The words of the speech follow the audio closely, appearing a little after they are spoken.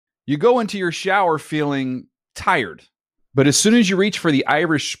You go into your shower feeling tired, but as soon as you reach for the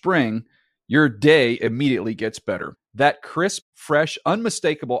Irish Spring, your day immediately gets better. That crisp, fresh,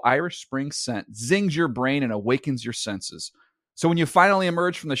 unmistakable Irish Spring scent zings your brain and awakens your senses. So when you finally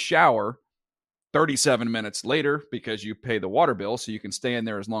emerge from the shower 37 minutes later, because you pay the water bill so you can stay in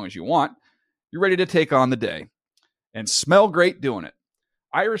there as long as you want, you're ready to take on the day and smell great doing it.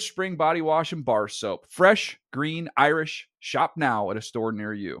 Irish Spring Body Wash and Bar Soap. Fresh, green, Irish. Shop now at a store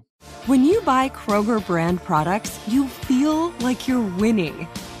near you. When you buy Kroger brand products, you feel like you're winning.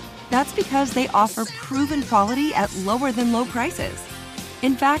 That's because they offer proven quality at lower than low prices.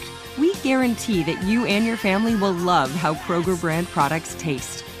 In fact, we guarantee that you and your family will love how Kroger brand products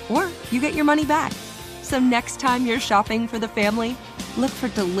taste, or you get your money back. So next time you're shopping for the family, look for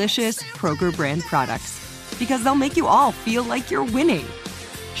delicious Kroger brand products, because they'll make you all feel like you're winning.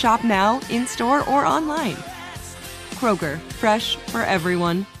 Shop now, in-store, or online. Kroger, fresh for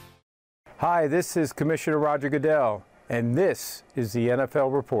everyone. Hi, this is Commissioner Roger Goodell, and this is the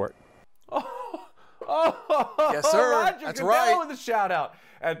NFL Report. Yes, sir. Roger That's Goodell right. with a shout out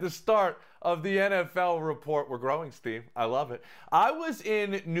at the start of the NFL Report. We're growing, Steve. I love it. I was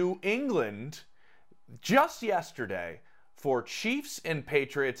in New England just yesterday for Chiefs and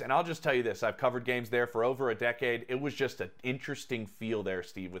Patriots, and I'll just tell you this, I've covered games there for over a decade. It was just an interesting feel there,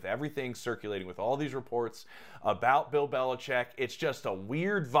 Steve, with everything circulating, with all these reports about Bill Belichick. It's just a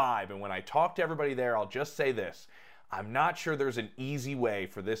weird vibe, and when I talk to everybody there, I'll just say this. I'm not sure there's an easy way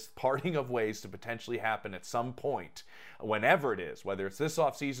for this parting of ways to potentially happen at some point, whenever it is, whether it's this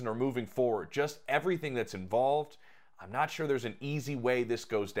offseason or moving forward, just everything that's involved. I'm not sure there's an easy way this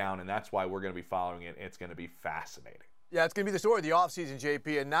goes down, and that's why we're going to be following it. It's going to be fascinating. Yeah, it's going to be the story of the offseason,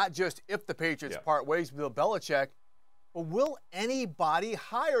 JP, and not just if the Patriots part ways with Bill Belichick, but will anybody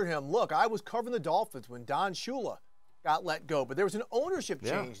hire him? Look, I was covering the Dolphins when Don Shula got let go, but there was an ownership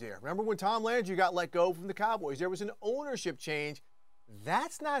change there. Remember when Tom Landry got let go from the Cowboys? There was an ownership change.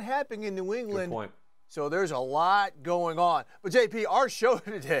 That's not happening in New England. Good point. So there's a lot going on. But, JP, our show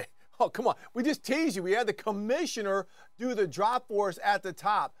today, oh, come on. We just teased you. We had the commissioner do the drop for us at the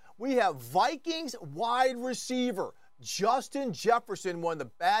top. We have Vikings wide receiver Justin Jefferson, one of the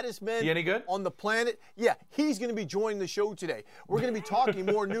baddest men on the planet. Yeah, he's going to be joining the show today. We're going to be talking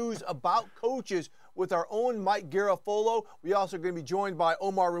more news about coaches with our own Mike Garafolo. We also are going to be joined by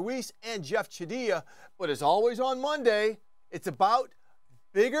Omar Ruiz and Jeff Chadilla. But as always on Monday, it's about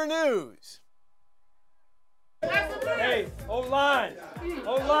bigger news. Hey, O-line.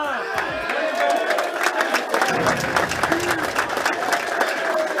 O-line.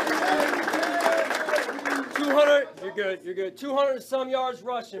 200, you're good. 200 and some yards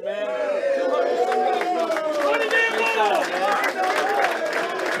rushing, man. 200 and some yards rushing. Great job, man.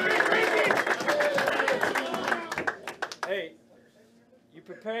 Hey, you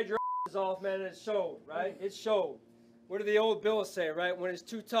prepared your ass off, man, and it showed, right? It showed. What do the old Bills say, right? When it's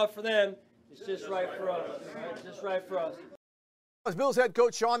too tough for them, it's just right for us. Right? Just right for us. As Bills head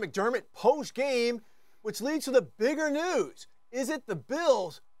coach Sean McDermott post-game, which leads to the bigger news. Is it the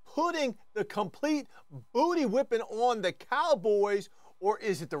Bills putting the complete booty whipping on the Cowboys, or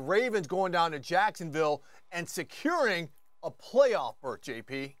is it the Ravens going down to Jacksonville and securing a playoff berth,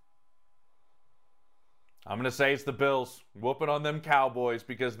 JP? I'm going to say it's the Bills whooping on them Cowboys,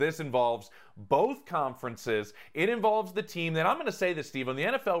 because this involves both conferences. It involves the team. Then I'm going to say this, Steve, on the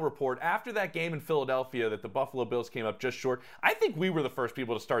NFL Report, after that game in Philadelphia that the Buffalo Bills came up just short, I think we were the first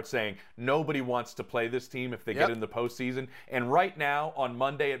people to start saying nobody wants to play this team if they get in the postseason. And right now, on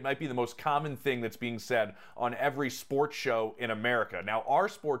Monday, it might be the most common thing that's being said on every sports show in America. Now, our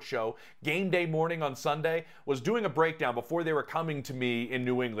sports show, Game Day Morning on Sunday, was doing a breakdown before they were coming to me in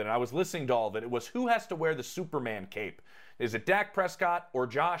New England. And I was listening to all of it. It was who has to wear the Superman cape. Is it Dak Prescott or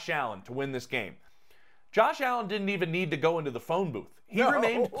Josh Allen to win this game? Josh Allen didn't even need to go into the phone booth. He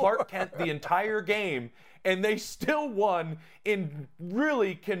remained Clark Kent the entire game, and they still won in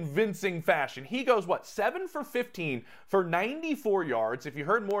really convincing fashion. He goes, 7 for 15 for 94 yards. If you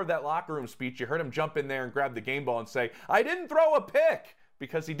heard more of that locker room speech, you heard him jump in there and grab the game ball and say, I didn't throw a pick,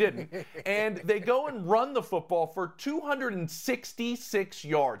 because he didn't. And they go and run the football for 266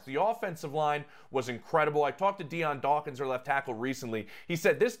 yards. The offensive line was incredible. I talked to Deion Dawkins, our left tackle, recently. He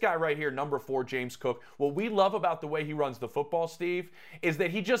said, this guy right here, number 4, James Cook, what we love about the way he runs the football, Steve, is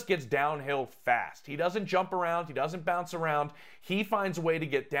that he just gets downhill fast. He doesn't jump around. He doesn't bounce around. He finds a way to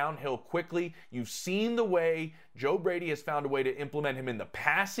get downhill quickly. You've seen the way Joe Brady has found a way to implement him in the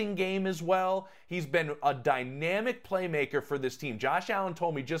passing game as well. He's been a dynamic playmaker for this team. Josh Allen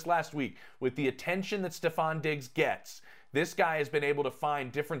told me just last week, with the attention that Stephon Diggs gets, This guy has been able to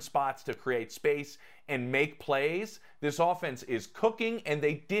find different spots to create space and make plays. This offense is cooking, and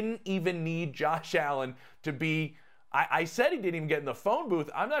they didn't even need Josh Allen to be – I said he didn't even get in the phone booth.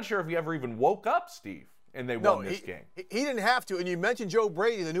 I'm not sure if he ever even woke up, Steve, and they won this game. He didn't have to. And you mentioned Joe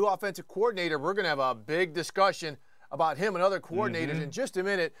Brady, the new offensive coordinator. We're going to have a big discussion about him and other coordinators in just a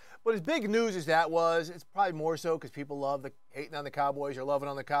minute. But his big news is it's probably more so because people love hating on the Cowboys or loving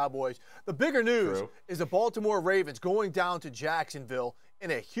on the Cowboys. The bigger news is the Baltimore Ravens going down to Jacksonville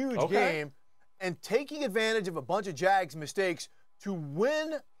in a huge game and taking advantage of a bunch of Jags mistakes to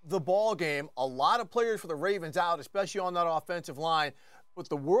win the ball game. A lot of players for the Ravens out, especially on that offensive line. But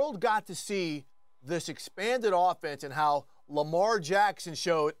the world got to see this expanded offense and how Lamar Jackson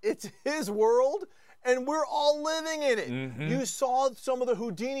showed it's his world, and we're all living in it. You saw some of the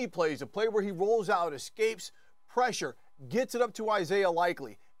Houdini plays, a play where he rolls out, escapes pressure, gets it up to Isaiah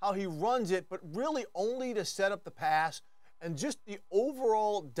Likely, how he runs it, but really only to set up the pass, and just the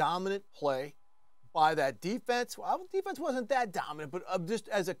overall dominant play by that defense. Well, the defense wasn't that dominant, but just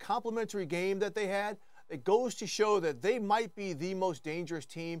as a complimentary game that they had, it goes to show that they might be the most dangerous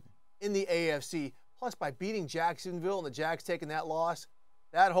team in the AFC. Plus, by beating Jacksonville and the Jags taking that loss,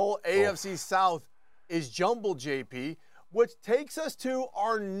 that whole AFC South is jumbled, JP, which takes us to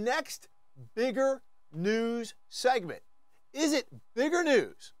our next bigger news segment. Is it bigger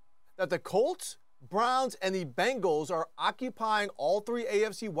news that the Colts, Browns, and the Bengals are occupying all three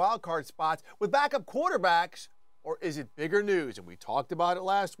AFC wildcard spots with backup quarterbacks, or is it bigger news, and we talked about it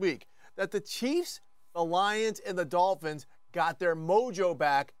last week, that the Chiefs, the Lions, and the Dolphins got their mojo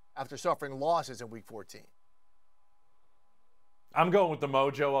back after suffering losses in Week 14? I'm going with the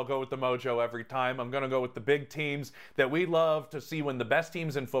mojo. I'll go with the mojo every time. I'm going to go with the big teams that we love to see when the best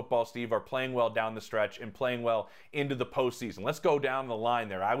teams in football, Steve, are playing well down the stretch and playing well into the postseason. Let's go down the line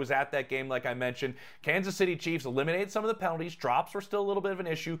there. I was at that game, like I mentioned. Kansas City Chiefs eliminated some of the penalties. Drops were still a little bit of an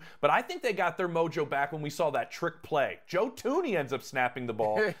issue, but I think they got their mojo back when we saw that trick play. Joe Tooney ends up snapping the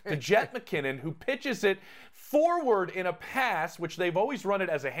ball to Jet McKinnon, who pitches it forward in a pass, which they've always run it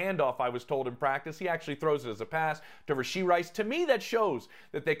as a handoff, I was told in practice. He actually throws it as a pass to Rashee Rice. To me, that shows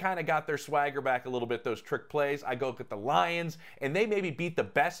that they kind of got their swagger back a little bit, those trick plays. I go with the Lions, and they maybe beat the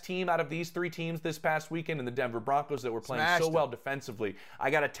best team out of these three teams this past weekend in the Denver Broncos that were playing so well defensively. I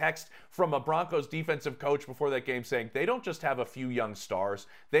got a text from a Broncos defensive coach before that game saying they don't just have a few young stars,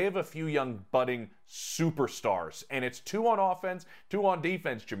 they have a few young budding superstars. And it's 2 on offense, 2 on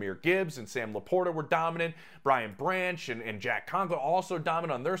defense. Jahmyr Gibbs and Sam Laporta were dominant. Brian Branch and Jack Conklin also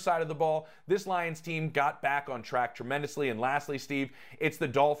dominant on their side of the ball. This Lions team got back on track tremendously. And lastly, Steve, it's the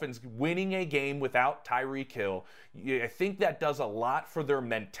Dolphins winning a game without Tyreek Hill. I think that does a lot for their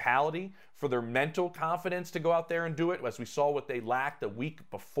mentality, for their mental confidence to go out there and do it, as we saw what they lacked the week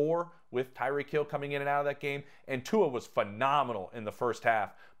before with Tyreek Hill coming in and out of that game. And Tua was phenomenal in the first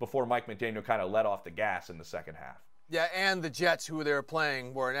half before Mike McDaniel kind of let off the gas in the second half. Yeah, and the Jets, who they were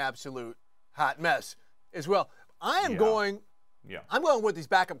playing, were an absolute hot mess as well. I'm going with these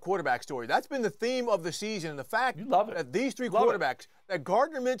backup quarterback stories. That's been the theme of the season, and the fact that these three quarterbacks, that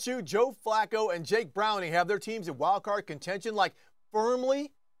Gardner Minshew, Joe Flacco, and Jake Browning have their teams in wild card contention, like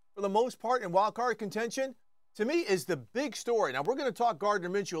firmly, for the most part, in wild card contention, to me is the big story. Now, we're going to talk Gardner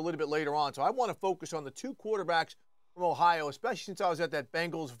Minshew a little bit later on, so I want to focus on the 2 quarterbacks from Ohio, especially since I was at that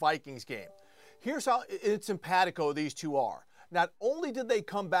Bengals-Vikings game. Here's how simpatico these 2 are. Not only did they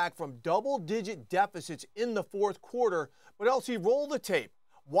come back from double-digit deficits in the fourth quarter, but also roll the tape.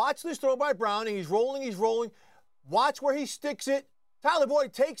 Watch this throw by Browning. He's rolling. Watch where he sticks it. Tyler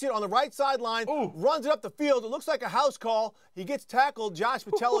Boyd takes it on the right sideline, runs it up the field. It looks like a house call. He gets tackled. Josh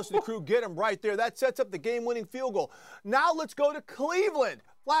Metellus and the crew get him right there. That sets up the game-winning field goal. Now let's go to Cleveland.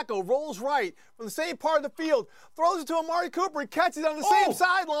 Flacco rolls right from the same part of the field, throws it to Amari Cooper. He catches it on the same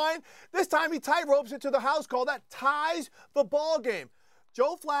sideline. This time he tight ropes it to the house call. That ties the ball game.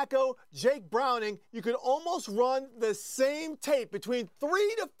 Joe Flacco, Jake Browning, you could almost run the same tape between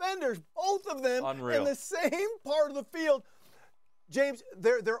 3 defenders, both of them in the same part of the field. James,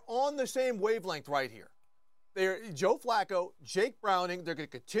 they're on the same wavelength right here. They're Joe Flacco, Jake Browning. They're going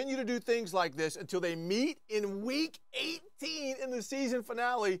to continue to do things like this until they meet in Week 18 in the season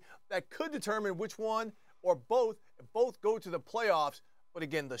finale. That could determine which one or both go to the playoffs. But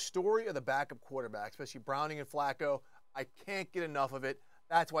again, the story of the backup quarterback, especially Browning and Flacco, I can't get enough of it.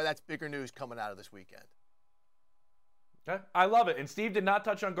 That's why that's bigger news coming out of this weekend. I love it. And Steve did not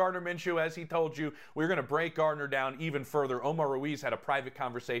touch on Gardner Minshew. As he told you, we're going to break Gardner down even further. Omar Ruiz had a private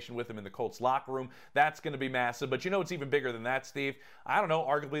conversation with him in the Colts locker room. That's going to be massive. But you know what's even bigger than that, Steve? I don't know,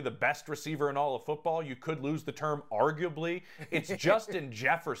 arguably the best receiver in all of football. You could lose the term arguably. It's Justin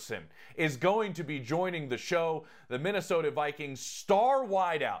Jefferson is going to be joining the show. The Minnesota Vikings star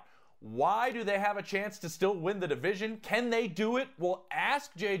wideout. Why do they have a chance to still win the division? Can they do it? We'll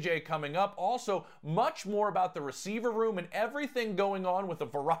ask JJ coming up. Also, much more about the receiver room and everything going on with a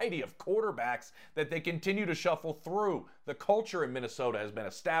variety of quarterbacks that they continue to shuffle through. The culture in Minnesota has been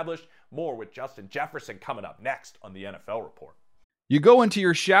established. More with Justin Jefferson coming up next on the NFL Report. You go into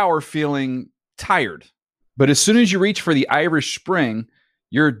your shower feeling tired, but as soon as you reach for the Irish Spring,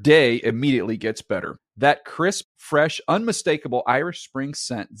 your day immediately gets better. That crisp, fresh, unmistakable Irish Spring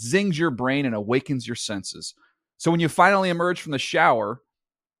scent zings your brain and awakens your senses. So when you finally emerge from the shower,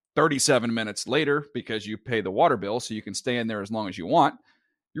 37 minutes later, because you pay the water bill so you can stay in there as long as you want,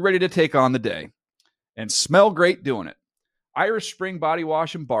 you're ready to take on the day. And smell great doing it. Irish Spring Body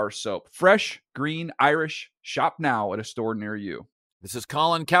Wash and Bar Soap. Fresh, green, Irish. Shop now at a store near you. This is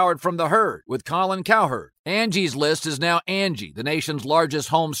Colin Cowherd from The Herd with Colin Cowherd. Angie's List is now Angie, the nation's largest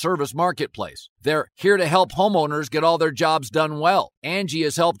home service marketplace. They're here to help homeowners get all their jobs done well. Angie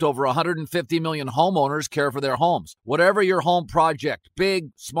has helped over 150 million homeowners care for their homes. Whatever your home project,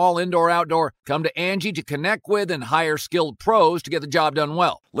 big, small, indoor, outdoor, come to Angie to connect with and hire skilled pros to get the job done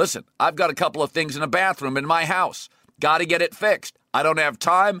well. Listen, I've got a couple of things in a bathroom in my house. Got to get it fixed. I don't have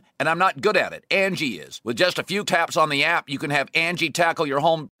time, and I'm not good at it. Angie is. With just a few taps on the app, you can have Angie tackle your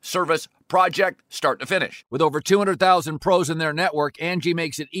home service project start to finish. With over 200,000 pros in their network, Angie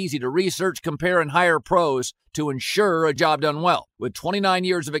makes it easy to research, compare, and hire pros to ensure a job done well. With 29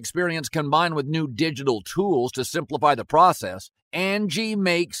 years of experience combined with new digital tools to simplify the process, Angie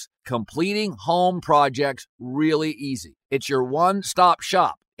makes completing home projects really easy. It's your one-stop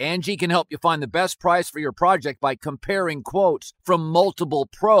shop. Angie can help you find the best price for your project by comparing quotes from multiple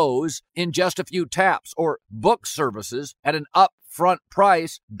pros in just a few taps, or book services at an upfront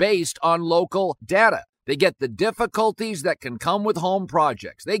price based on local data. They get the difficulties that can come with home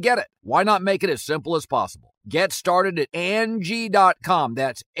projects. They get it. Why not make it as simple as possible? Get started at Angie.com.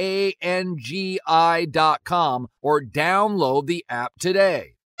 That's ANGI.com, or download the app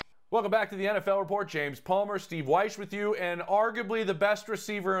today. Welcome back to the NFL Report. James Palmer, Steve Weish with you, and arguably the best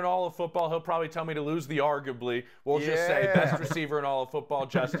receiver in all of football. He'll probably tell me to lose the arguably. We'll just say best receiver in all of football,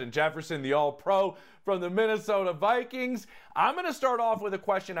 Justin Jefferson, the All-Pro from the Minnesota Vikings. I'm going to start off with a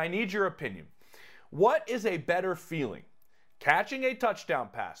question. I need your opinion. What is a better feeling? Catching a touchdown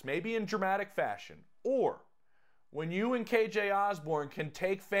pass, maybe in dramatic fashion, or when you and KJ Osborne can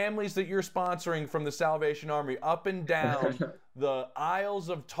take families that you're sponsoring from the Salvation Army up and down the aisles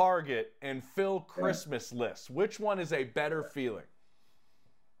of Target and fill Christmas lists? Which one is a better feeling?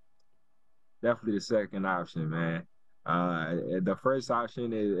 Definitely the second option, man. The first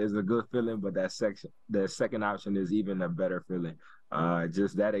option is a good feeling, but the second option is even a better feeling.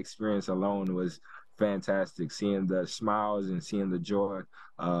 Just that experience alone was fantastic, seeing the smiles and seeing the joy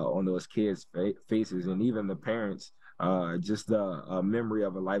on those kids' faces, and even the parents. Just a memory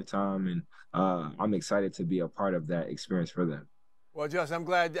of a lifetime, and I'm excited to be a part of that experience for them. Well, Justin,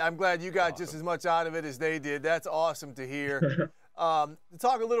 I'm glad you got just as much out of it as they did. That's awesome to hear. To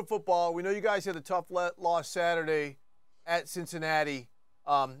talk a little football, we know you guys had a tough loss Saturday at Cincinnati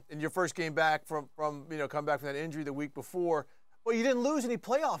in your first game back from come back from that injury the week before. Well, you didn't lose any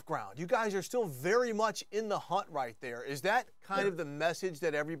playoff ground. You guys are still very much in the hunt right there. Is that kind of the message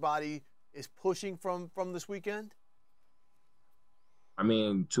that everybody is pushing from this weekend? I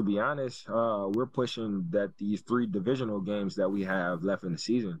mean, to be honest, we're pushing that these 3 divisional games that we have left in the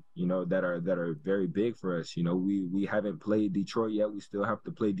season, that are very big for us. We haven't played Detroit yet. We still have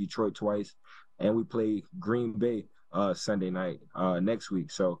to play Detroit twice, and we play Green Bay Sunday night next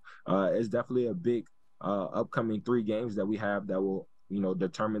week. So it's definitely a big upcoming 3 games that we have that will,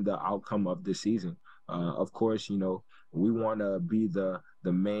 determine the outcome of this season. Of course, we want to be the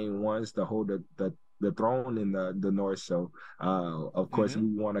main ones to hold the throne in the North. So, of course, we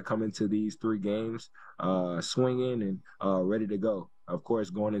want to come into these 3 games swinging and ready to go. Of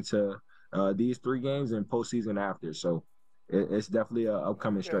course, going into these 3 games and postseason after. So it's definitely an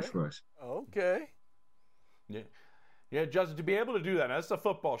upcoming stretch for us. Okay. Yeah, Justin, to be able to do that, now, this is a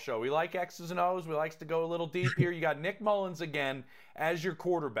football show. We like X's and O's. We like to go a little deep here. You got Nick Mullins again as your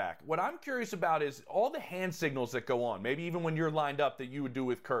quarterback. What I'm curious about is all the hand signals that go on, maybe even when you're lined up, that you would do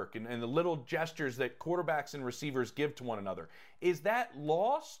with Kirk, and the little gestures that quarterbacks and receivers give to one another. Is that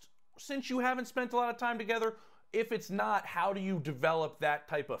lost since you haven't spent a lot of time together? If it's not, how do you develop that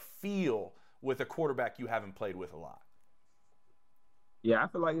type of feel with a quarterback you haven't played with a lot? Yeah, I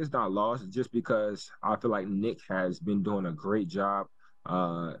feel like it's not lost just because I feel like Nick has been doing a great job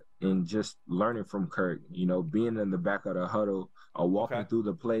uh in just learning from Kirk, being in the back of the huddle, Okay. walking through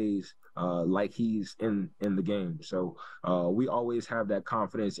the plays like he's in the game. So we always have that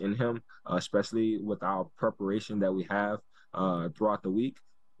confidence in him, especially with our preparation that we have throughout the week.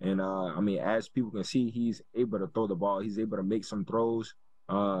 And I mean, as people can see, he's able to throw the ball, he's able to make some throws.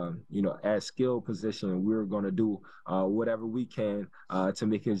 At skill position, we're going to do whatever we can to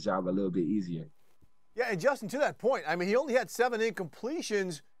make his job a little bit easier. Yeah, and Justin, to that point, I mean, he only had 7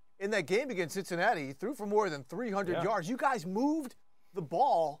 incompletions in that game against Cincinnati. He threw for more than 300 yards. You guys moved the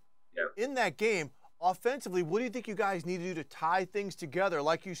ball in that game. Offensively, what do you think you guys need to do to tie things together,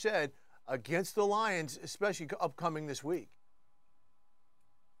 like you said, against the Lions, especially upcoming this week?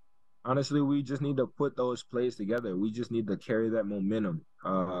 Honestly, we just need to put those plays together. We just need to carry that momentum.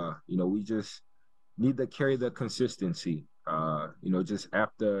 We just need to carry the consistency. Just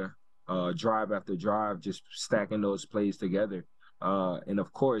after drive, just stacking those plays together. And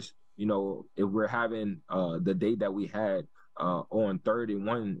of course, if we're having the day that we had on 3rd and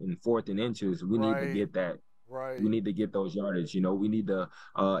 1 and 4th and inches, we need to get that. Right. We need to get those yardage. We need to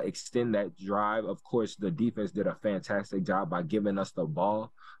extend that drive. Of course, the defense did a fantastic job by giving us the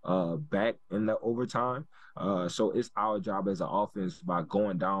ball back in the overtime. So it's our job as an offense by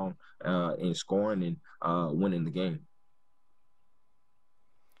going down and scoring and winning the game.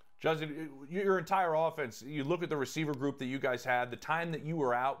 Justin, your entire offense, you look at the receiver group that you guys had, the time that you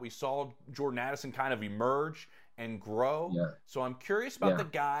were out, we saw Jordan Addison kind of emerge and grow. Yeah. So I'm curious about the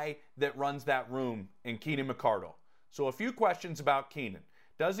guy that runs that room in Keenan McCardle. So a few questions about Keenan.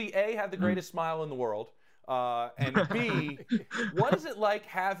 Does he, A, have the greatest smile in the world? And B, what is it like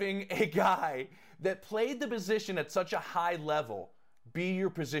having a guy that played the position at such a high level be your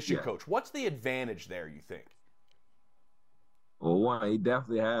position coach? What's the advantage there, you think? Well, one, he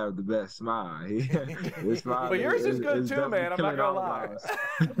definitely have the best smile. His smile but yours is good too, man. I'm not gonna lie.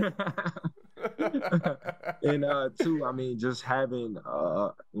 And 2, I mean, just having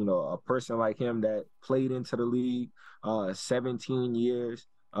a person like him that played into the league 17 years,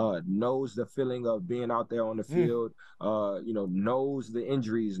 knows the feeling of being out there on the field, knows the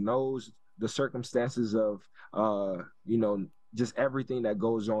injuries, knows the circumstances of just everything that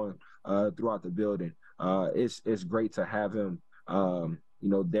goes on throughout the building. It's great to have him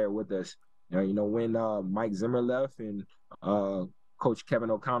there with us. When Mike Zimmer left and Coach Kevin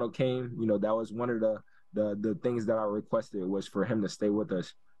O'Connell came, that was one of the things that I requested was for him to stay with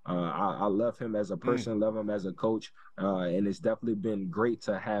us. I love him as a person, love him as a coach, and it's definitely been great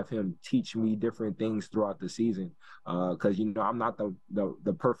to have him teach me different things throughout the season. Because I'm not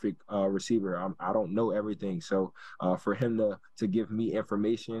the perfect receiver. I don't know everything. So for him to give me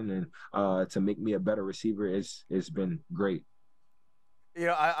information and to make me a better receiver, it's been great.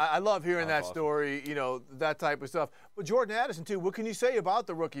 I love hearing that story, that type of stuff. But Jordan Addison, too, what can you say about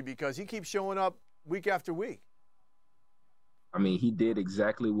the rookie? Because he keeps showing up week after week. I mean, he did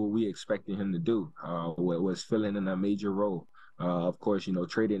exactly what we expected him to do, was filling in a major role. Of course,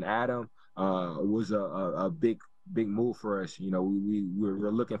 trading Adam was a big move for us. We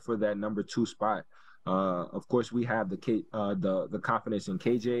were looking for that number 2 spot. Of course, we have the confidence in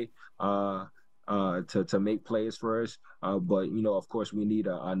KJ to make plays for us. But, of course, we need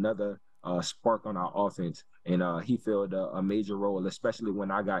another spark on our offense. And he filled a major role, especially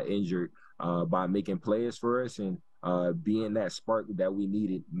when I got injured, by making plays for us and being that spark that we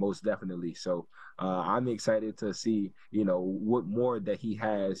needed most definitely. So I'm excited to see, what more that he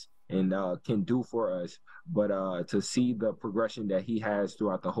has and can do for us. But to see the progression that he has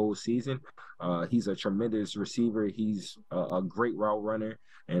throughout the whole season, he's a tremendous receiver. He's a great route runner,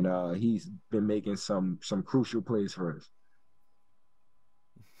 and he's been making some crucial plays for us.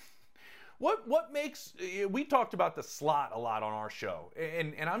 What makes, we talked about the slot a lot on our show,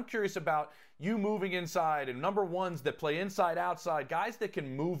 and I'm curious about you moving inside and number ones that play inside, outside, guys that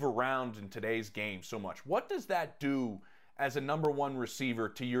can move around in today's game so much. What does that do as a number 1 receiver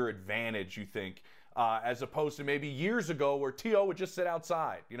to your advantage, you think, as opposed to maybe years ago where T.O. would just sit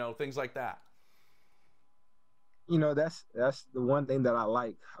outside, things like that? That's the one thing that I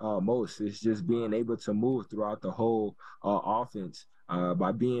like most is just being able to move throughout the whole offense.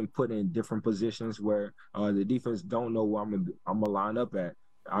 By being put in different positions where the defense don't know where I'm gonna line up at.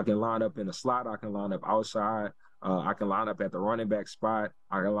 I can line up in a slot. I can line up outside. I can line up at the running back spot.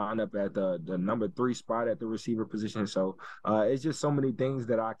 I can line up at the number 3 spot at the receiver position. So it's just so many things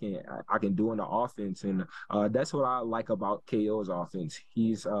that I can do in the offense, and that's what I like about KO's offense.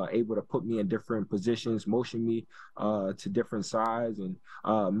 He's able to put me in different positions, motion me to different sides, and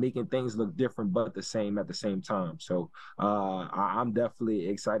making things look different but the same at the same time. So I'm definitely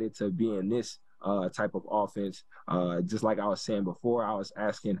excited to be in this type of offense. Just like I was saying before, I was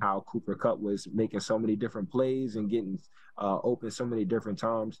asking how Cooper Kupp was making so many different plays and getting open so many different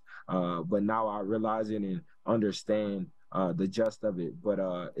times. But now I realize it and understand the gist of it. But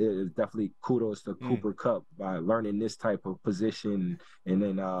it is definitely kudos to Cooper Kupp by learning this type of position and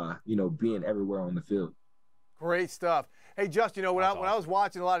then, being everywhere on the field. Great stuff. Hey, Justin, when I was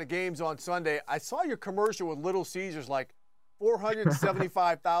watching a lot of games on Sunday, I saw your commercial with Little Caesars like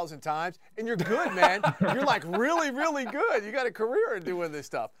 475,000 times, and you're good, man. You're like really, really good. You got a career in doing this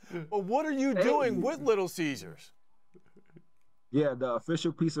stuff. But what are you doing with Little Caesars? Yeah, the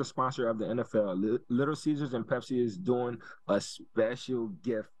official pizza sponsor of the NFL, Little Caesars and Pepsi, is doing a special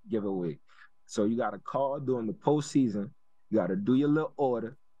gift giveaway. So you got to call during the postseason. You got to do your little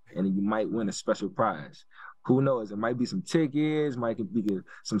order, and you might win a special prize. Who knows? It might be some tickets, might be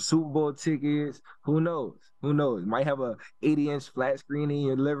some Super Bowl tickets. Who knows? Who knows? Might have a 80-inch flat screen in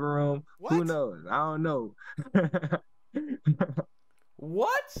your living room. What? Who knows? I don't know.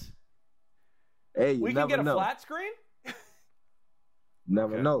 What? Hey, you we never can get know. a flat screen?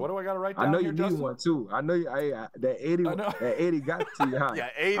 Never know. What do I got to write down? I know here, you need Justin? one too. I know you. That 80. That 80 got to you, huh? Yeah,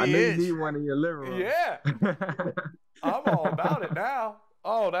 80 I know inch. you need one in your living room. Yeah. I'm all about it now.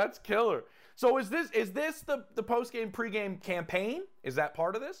 Oh, that's killer. So is this the post-game, pre-game campaign? Is that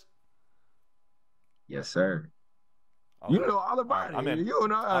part of this? Yes, sir. Okay. You know all about it. I'm in. You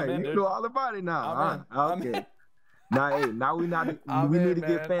know, I'm in, you dude. know all about it now. I'm Okay. Now we need to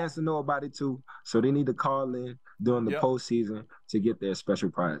get fans to know about it too. So they need to call in during the postseason to get their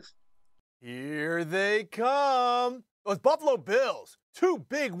special prize. Here they come. Those Buffalo Bills, 2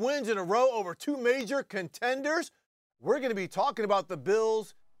 big wins in a row over 2 major contenders. We're going to be talking about the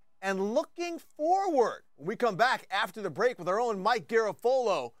Bills and looking forward when we come back after the break with our own Mike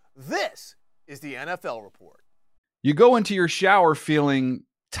Garafolo. This is the NFL Report. You go into your shower feeling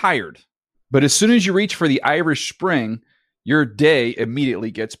tired, but as soon as you reach for the Irish Spring, your day immediately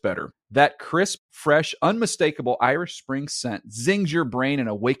gets better. That crisp, fresh, unmistakable Irish Spring scent zings your brain and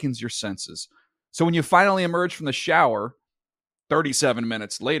awakens your senses. So when you finally emerge from the shower 37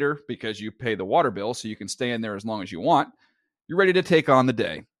 minutes later, because you pay the water bill so you can stay in there as long as you want, you're ready to take on the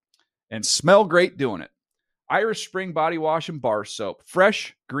day and smell great doing it. Irish Spring Body Wash and Bar Soap.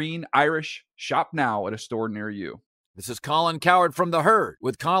 Fresh, green, Irish. Shop now at a store near you. This is Colin Cowherd from The Herd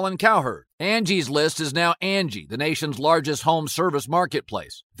with Colin Cowherd. Angie's List is now Angie, the nation's largest home service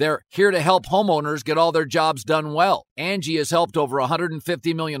marketplace. They're here to help homeowners get all their jobs done well. Angie has helped over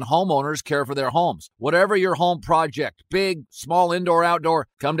 150 million homeowners care for their homes. Whatever your home project, big, small, indoor, outdoor,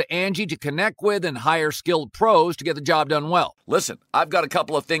 come to Angie to connect with and hire skilled pros to get the job done well. Listen, I've got a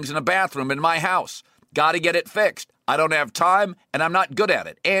couple of things in a bathroom in my house. Got to get it fixed. I don't have time, and I'm not good at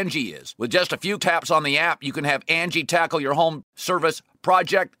it. Angie is. With just a few taps on the app, you can have Angie tackle your home service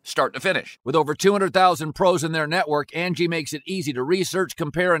project start to finish. With over 200,000 pros in their network, Angie makes it easy to research,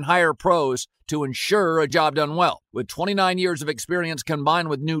 compare, and hire pros to ensure a job done well. With 29 years of experience combined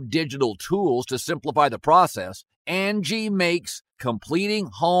with new digital tools to simplify the process, Angie makes completing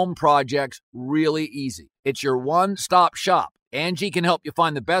home projects really easy. It's your one-stop shop. Angie can help you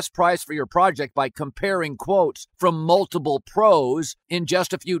find the best price for your project by comparing quotes from multiple pros in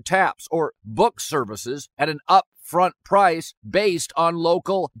just a few taps, or book services at an upfront price based on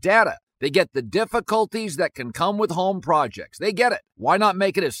local data. They get the difficulties that can come with home projects. They get it. Why not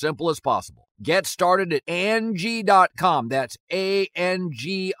make it as simple as possible? Get started at Angie.com. That's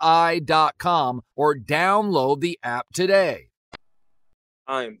ANGI.com, or download the app today.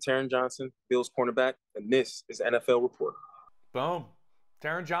 I am Taron Johnson, Bills cornerback, and this is NFL Report. Boom.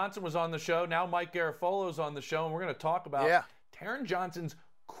 Taron Johnson was on the show. Now Mike Garafolo's on the show, and we're going to talk about Taron Johnson's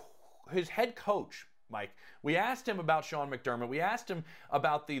his head coach, Mike. We asked him about Sean McDermott. We asked him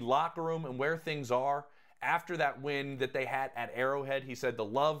about the locker room and where things are after that win that they had at Arrowhead. He said the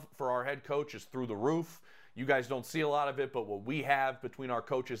love for our head coach is through the roof. You guys don't see a lot of it, but what we have between our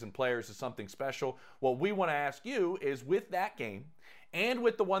coaches and players is something special. What we want to ask you is, with that game and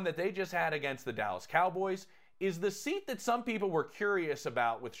with the one that they just had against the Dallas Cowboys, is the seat that some people were curious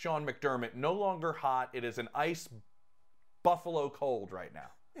about with Sean McDermott no longer hot? It is an ice buffalo cold right now.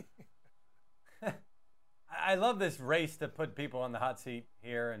 I love this race to put people on the hot seat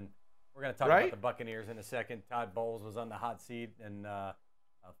here, and we're going to talk about the Buccaneers in a second. Todd Bowles was on the hot seat, and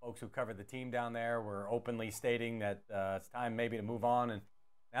Folks who covered the team down there were openly stating that it's time maybe to move on. And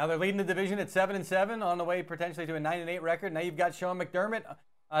now they're leading the division at 7-7, on the way potentially to a 9-8 record. Now you've got Sean McDermott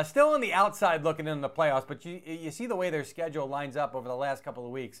still on the outside looking in the playoffs, but you see the way their schedule lines up over the last couple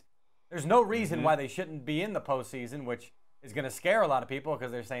of weeks. There's no reason why they shouldn't be in the postseason, which is going to scare a lot of people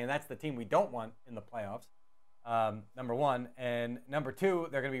because they're saying that's the team we don't want in the playoffs, number one. And number two,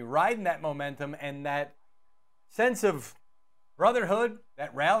 they're going to be riding that momentum and that sense of brotherhood,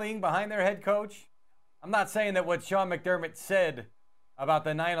 that rallying behind their head coach. I'm not saying that what Sean McDermott said about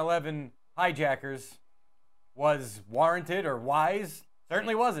the 9/11 hijackers was warranted or wise.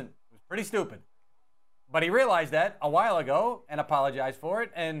 Certainly wasn't. It was pretty stupid. But he realized that a while ago and apologized for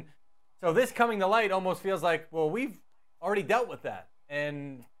it. And so this coming to light almost feels like, well, we've already dealt with that.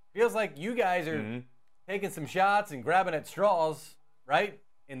 And feels like you guys are taking some shots and grabbing at straws, right,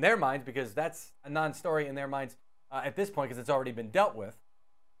 in their minds, because that's a non-story in their minds at this point because it's already been dealt with.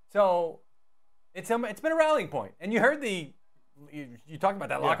 So it's been a rallying point. And you heard you talked about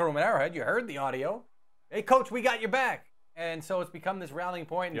that locker room at Arrowhead. You heard the audio. Hey, coach, we got your back. And so it's become this rallying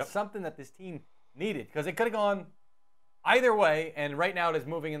point, and it's something that this team needed because it could have gone either way. And right now it is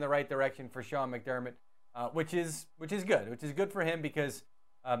moving in the right direction for Sean McDermott, which is good. Which is good for him because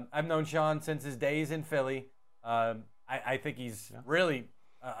I've known Sean since his days in Philly. I think he's really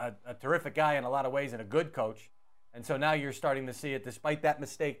a terrific guy in a lot of ways and a good coach. And so now you're starting to see it, despite that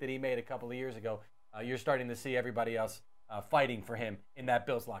mistake that he made a couple of years ago. You're starting to see everybody else fighting for him in that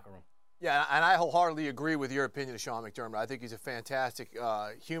Bills locker room. Yeah, and I wholeheartedly agree with your opinion of Sean McDermott. I think he's a fantastic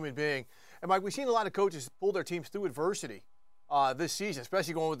human being. And, Mike, we've seen a lot of coaches pull their teams through adversity this season,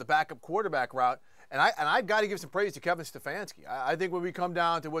 especially going with the backup quarterback route. And I've got to give some praise to Kevin Stefanski. I think when we come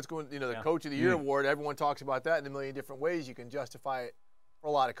down to what's going, the Coach of the Year award, everyone talks about that in a million different ways. You can justify it for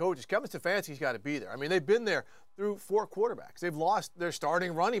a lot of coaches. Kevin Stefanski's got to be there. I mean, they've been there through 4 quarterbacks. They've lost their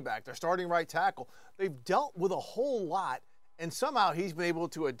starting running back, their starting right tackle. They've dealt with a whole lot. And somehow he's been able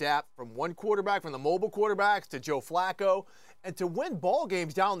to adapt from one quarterback, from the mobile quarterbacks to Joe Flacco, and to win ball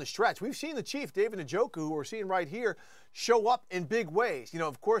games down the stretch. We've seen the Chief, David Njoku, who we're seeing right here, show up in big ways.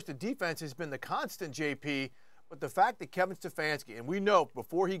 Of course, the defense has been the constant, JP, but the fact that Kevin Stefanski, and we know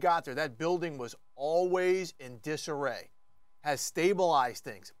before he got there, that building was always in disarray, has stabilized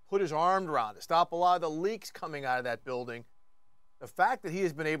things, put his arm around it, stop a lot of the leaks coming out of that building. The fact that he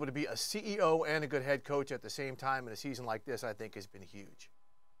has been able to be a CEO and a good head coach at the same time in a season like this, I think, has been huge.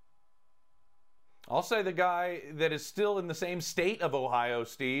 I'll say the guy that is still in the same state of Ohio,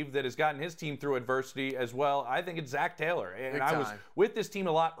 Steve, that has gotten his team through adversity as well, I think it's Zach Taylor. And I was with this team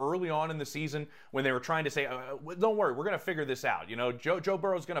a lot early on in the season when they were trying to say, don't worry, we're going to figure this out. Joe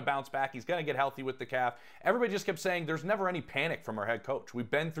Burrow's going to bounce back. He's going to get healthy with the calf. Everybody just kept saying there's never any panic from our head coach. We've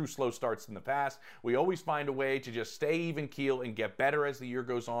been through slow starts in the past. We always find a way to just stay even keel and get better as the year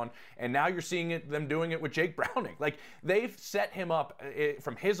goes on. And now you're seeing them doing it with Jake Browning. Like, they've set him up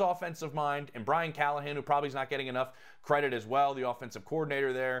from his offensive mind, and Brian Callahan, who probably is not getting enough credit as well, the offensive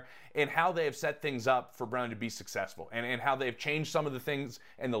coordinator there, and how they have set things up for Brown to be successful, and how they've changed some of the things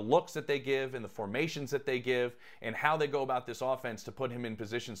and the looks that they give and the formations that they give and how they go about this offense to put him in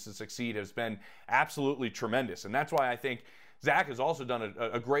positions to succeed has been absolutely tremendous. And that's why I think Zach has also done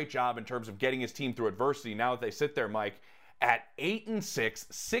a great job in terms of getting his team through adversity. Now that they sit there, Mike, at 8-6,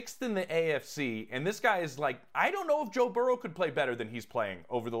 6th in the AFC, and this guy is like, I don't know if Joe Burrow could play better than he's playing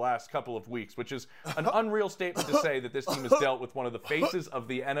over the last couple of weeks, which is an unreal statement to say that this team has dealt with one of the faces of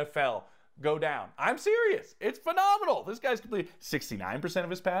the NFL go down. I'm serious. It's phenomenal. This guy's completed 69%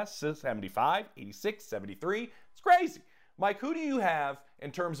 of his passes, 75, 86, 73. It's crazy. Mike, who do you have in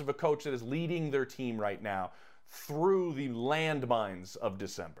terms of a coach that is leading their team right now through the landmines of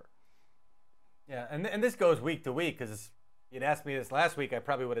December? Yeah, and this goes week to week because you'd asked me this last week, I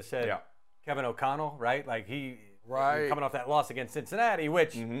probably would have said Kevin O'Connell, right? Like he coming off that loss against Cincinnati,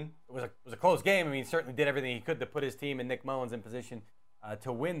 which was a close game. I mean, he certainly did everything he could to put his team and Nick Mullins in position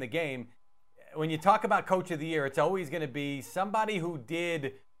to win the game. When you talk about Coach of the Year, it's always going to be somebody who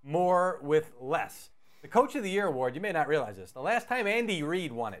did more with less. The Coach of the Year award, you may not realize this, the last time Andy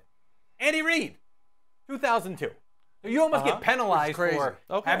Reid won it, 2002. You almost get penalized for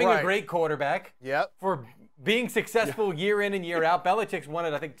having a great quarterback, for being successful year in and year out. Belichick's won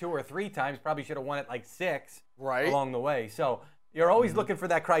it, I think, 2 or 3 times. Probably should have won it like 6 along the way. So you're always looking for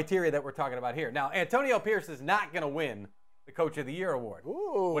that criteria that we're talking about here. Now, Antonio Pierce is not going to win the Coach of the Year award.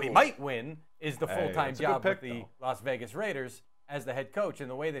 What he might win is the full-time job with the Las Vegas Raiders as the head coach. And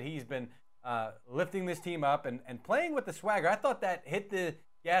the way that he's been lifting this team up and playing with the swagger, I thought that hit the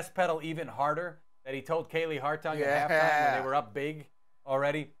gas pedal even harder that he told Kaylee Hartung at halftime when they were up big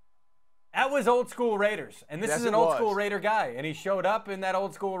already. That was old school Raiders. And this Yes, is it an old was. school Raider guy. And he showed up in that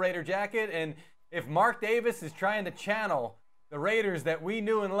old school Raider jacket. And if Mark Davis is trying to channel the Raiders that we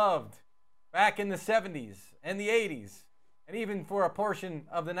knew and loved back in the 70s and the 80s, and even for a portion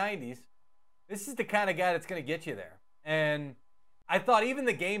of the 90s, this is the kind of guy that's going to get you there. And I thought even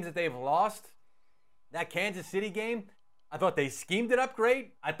the games that they've lost, that Kansas City game, I thought they schemed it up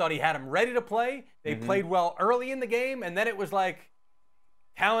great. I thought he had them ready to play. They played well early in the game, and then it was like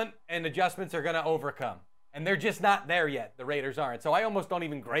talent and adjustments are going to overcome. And they're just not there yet. The Raiders aren't. So I almost don't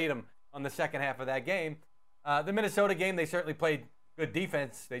even grade them on the second half of that game. The Minnesota game, they certainly played good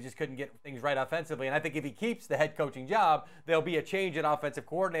defense. They just couldn't get things right offensively. And I think if he keeps the head coaching job, there'll be a change in offensive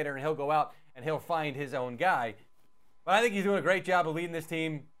coordinator, and he'll go out and he'll find his own guy. But I think he's doing a great job of leading this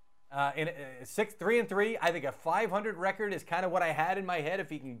team. In 3-3, I think a 500 record is kind of what I had in my head. If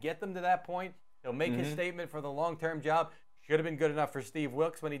he can get them to that point, he'll make his statement for the long-term job. Should have been good enough for Steve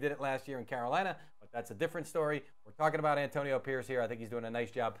Wilkes when he did it last year in Carolina, but that's a different story. We're talking about Antonio Pierce here. I think he's doing a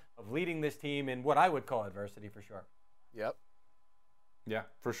nice job of leading this team in what I would call adversity for sure. Yep. Yeah,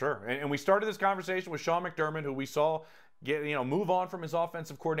 for sure. And we started this conversation with Sean McDermott, who we saw move on from his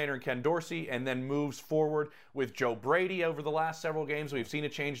offensive coordinator in Ken Dorsey, and then moves forward with Joe Brady over the last several games. We've seen a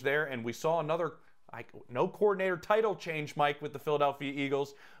change there, and we saw another no coordinator title change, Mike, with the Philadelphia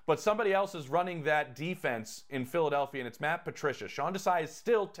Eagles, but somebody else is running that defense in Philadelphia, and it's Matt Patricia. Sean Desai is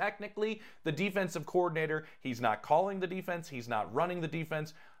still technically the defensive coordinator. He's not calling the defense. He's not running the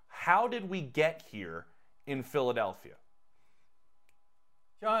defense. How did we get here in Philadelphia?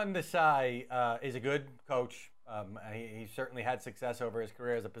 Sean Desai is a good coach. He certainly had success over his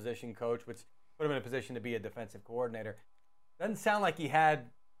career as a position coach, which put him in a position to be a defensive coordinator. Doesn't sound like he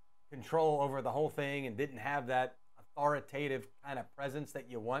had control over the whole thing and didn't have that authoritative kind of presence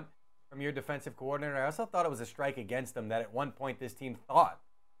that you want from your defensive coordinator. I also thought it was a strike against him that at one point this team thought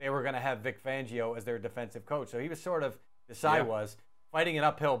they were going to have Vic Fangio as their defensive coach. So he was sort of, Desai was, fighting an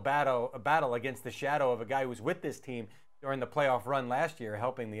uphill battle against the shadow of a guy who was with this team during the playoff run last year,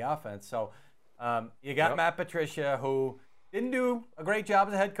 helping the offense. So you got Matt Patricia, who didn't do a great job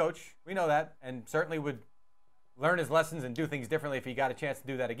as a head coach. We know that, and certainly would learn his lessons and do things differently if he got a chance to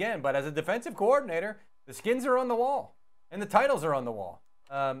do that again. But as a defensive coordinator, the skins are on the wall, and the titles are on the wall.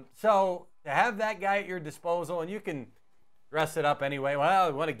 So to have that guy at your disposal, and you can dress it up anyway. Well, I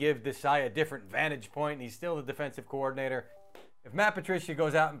want to give Desai a different vantage point, and he's still the defensive coordinator. If Matt Patricia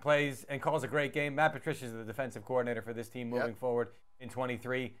goes out and plays and calls a great game, Matt Patricia is the defensive coordinator for this team moving forward in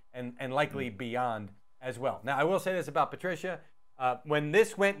 23 and likely beyond as well. Now, I will say this about Patricia. When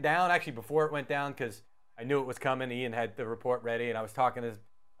this went down, actually before it went down, because I knew it was coming, Ian had the report ready, and I was talking to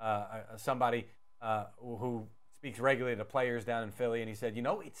somebody who speaks regularly to players down in Philly, and he said,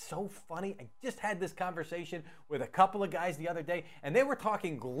 it's so funny. I just had this conversation with a couple of guys the other day, and they were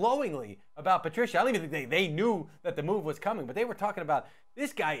talking glowingly about Patricia. I don't even think they knew that the move was coming, but they were talking about,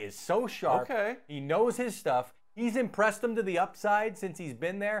 this guy is so sharp. Okay. He knows his stuff. He's impressed them to the upside since he's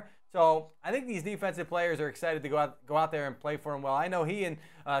been there. So I think these defensive players are excited to go out there and play for him well. I know he and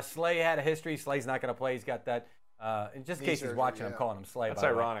Slay had a history. Slay's not going to play. He's got that. In just in case he's watching, I'm calling him Slay. That's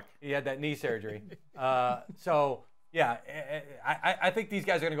ironic. He had that knee surgery. I think these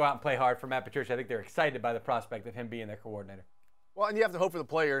guys are going to go out and play hard for Matt Patricia. I think they're excited by the prospect of him being their coordinator. Well, and you have to hope for the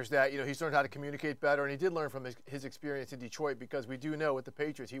players that, he's learned how to communicate better, and he did learn from his experience in Detroit, because we do know with the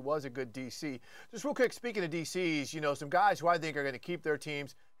Patriots, he was a good DC. Just real quick, speaking of DCs, some guys who I think are going to keep their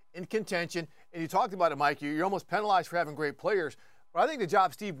teams in contention, and you talked about it, Mike, you're almost penalized for having great players, but I think the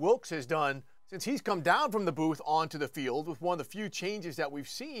job Steve Wilkes has done since he's come down from the booth onto the field with one of the few changes that we've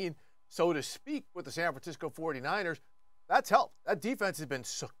seen, so to speak, with the San Francisco 49ers, that's helped. That defense has been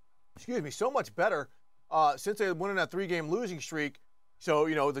so much better since they went on that 3-game losing streak. So,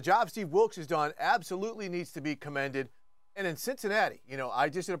 the job Steve Wilkes has done absolutely needs to be commended. And in Cincinnati, I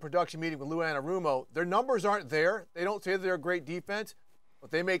just did a production meeting with Lou Anarumo. Their numbers aren't there. They don't say they're a great defense,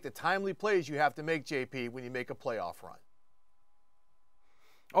 but they make the timely plays you have to make, JP, when you make a playoff run.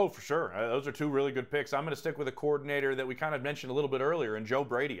 Oh, for sure. Those are two really good picks. I'm going to stick with a coordinator that we kind of mentioned a little bit earlier, and Joe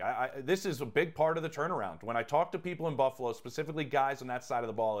Brady. This is a big part of the turnaround. When I talk to people in Buffalo, specifically guys on that side of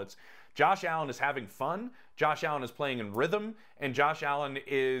the ball, it's Josh Allen is having fun, Josh Allen is playing in rhythm, and Josh Allen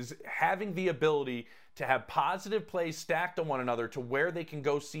is having the ability to have positive plays stacked on one another to where they can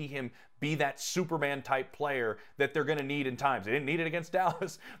go see him be that Superman-type player that they're going to need in times. They didn't need it against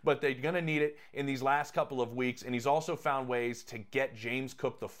Dallas, but they're going to need it in these last couple of weeks, and he's also found ways to get James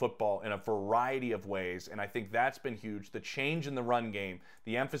Cook the football in a variety of ways, and I think that's been huge. The change in the run game,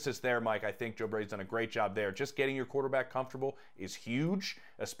 the emphasis there, Mike, I think Joe Brady's done a great job there. Just getting your quarterback comfortable is huge,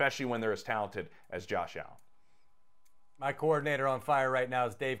 especially when they're as talented as Josh Allen. My coordinator on fire right now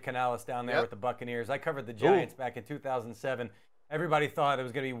is Dave Canales down there with the Buccaneers. I covered the Giants back in 2007. Everybody thought it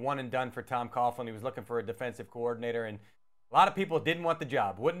was going to be one and done for Tom Coughlin. He was looking for a defensive coordinator, and a lot of people didn't want the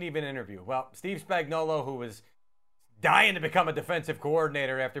job, wouldn't even interview. Well, Steve Spagnuolo, who was dying to become a defensive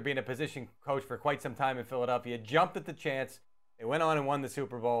coordinator after being a position coach for quite some time in Philadelphia, jumped at the chance. They went on and won the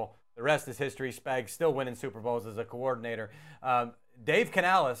Super Bowl. The rest is history. Spag's still winning Super Bowls as a coordinator. Dave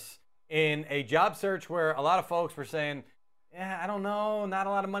Canales, in a job search where a lot of folks were saying, yeah, I don't know, not a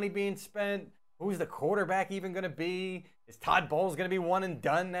lot of money being spent. Who's the quarterback even going to be? Is Todd Bowles going to be one and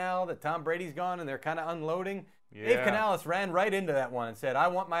done now that Tom Brady's gone and they're kind of unloading? Yeah. Dave Canales ran right into that one and said, I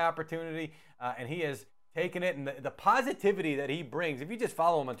want my opportunity, and he has taken it. And the positivity that he brings, if you just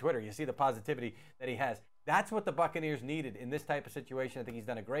follow him on Twitter, you see the positivity that he has. That's what the Buccaneers needed in this type of situation. I think he's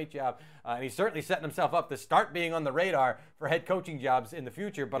done a great job, and he's certainly setting himself up to start being on the radar for head coaching jobs in the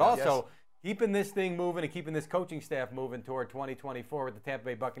future, but also keeping this thing moving and keeping this coaching staff moving toward 2024 with the Tampa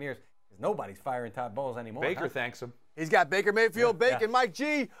Bay Buccaneers, because nobody's firing Todd Bowles anymore. Baker thanks him. He's got Baker Mayfield, Bacon, Mike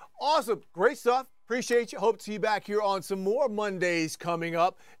G. Awesome. Great stuff. Appreciate you. Hope to see you back here on some more Mondays coming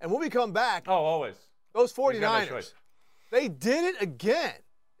up. And when we come back, always. Those 49ers, they did it again.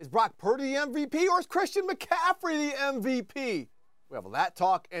 Is Brock Purdy the MVP or is Christian McCaffrey the MVP? We have that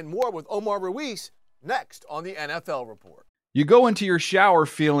talk and more with Omar Ruiz next on the NFL Report. You go into your shower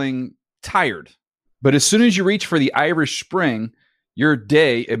feeling tired, but as soon as you reach for the Irish Spring, your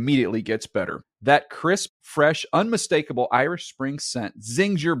day immediately gets better. That crisp, fresh, unmistakable Irish Spring scent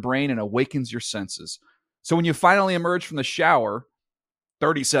zings your brain and awakens your senses. So when you finally emerge from the shower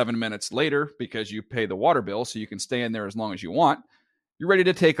 37 minutes later, because you pay the water bill so you can stay in there as long as you want, you're ready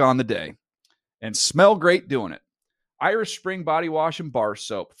to take on the day and smell great doing it. Irish Spring Body Wash and Bar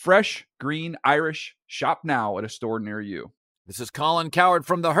Soap. Fresh, green, Irish. Shop now at a store near you. This is Colin Cowherd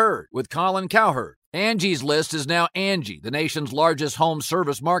from The Herd with Colin Cowherd. Angie's List is now Angie, the nation's largest home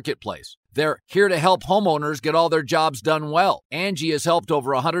service marketplace. They're here to help homeowners get all their jobs done well. Angie has helped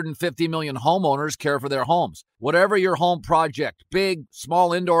over 150 million homeowners care for their homes. Whatever your home project, big,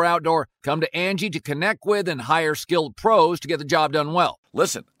 small, indoor, outdoor, come to Angie to connect with and hire skilled pros to get the job done well.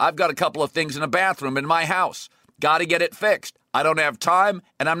 Listen, I've got a couple of things in a bathroom in my house. Got to get it fixed. I don't have time,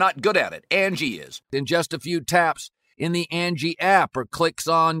 and I'm not good at it. Angie is. In just a few taps in the Angie app or clicks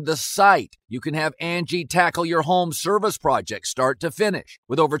on the site, you can have Angie tackle your home service project start to finish.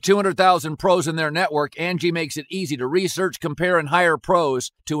 With over 200,000 pros in their network, Angie makes it easy to research, compare, and hire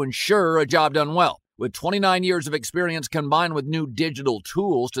pros to ensure a job done well. With 29 years of experience combined with new digital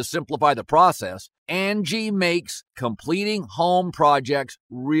tools to simplify the process, Angie makes completing home projects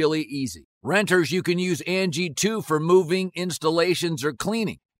really easy. Renters, you can use Angie too for moving, installations, or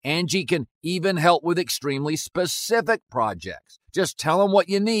cleaning. Angie can even help with extremely specific projects. Just tell them what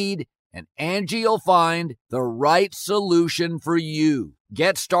you need, and Angie will find the right solution for you.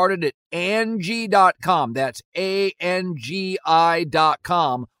 Get started at Angie.com. That's ANGI.com,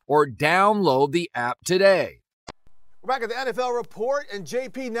 or download the app today. We're back at the NFL Report, and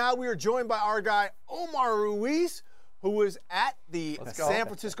JP, now we are joined by our guy Omar Ruiz, who was at the San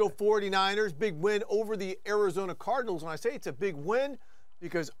Francisco 49ers. Big win over the Arizona Cardinals. When I say it's a big win,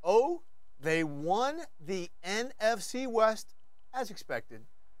 because, they won the NFC West as expected.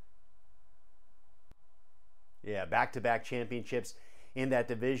 Yeah, back-to-back championships in that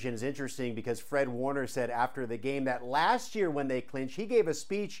division is interesting because Fred Warner said after the game that last year when they clinched, he gave a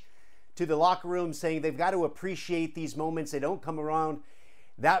speech to the locker room saying they've got to appreciate these moments. They don't come around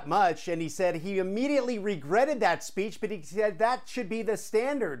that much. And he said he immediately regretted that speech, but he said that should be the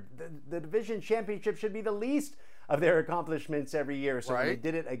standard. The division championship should be the least of their accomplishments every year. So when they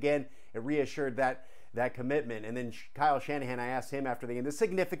did it again, it reassured that commitment. And then Kyle Shanahan, I asked him after the game the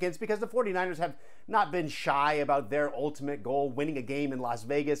significance, because the 49ers have not been shy about their ultimate goal, winning a game in Las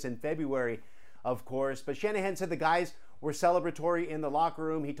Vegas in February, of course. But Shanahan said the guys were celebratory in the locker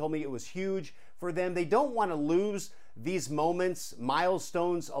room. He told me it was huge for them. They don't want to lose these moments,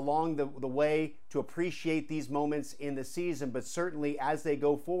 milestones along the way, to appreciate these moments in the season. But certainly as they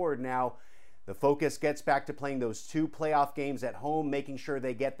go forward now, the focus gets back to playing those 2 playoff games at home, making sure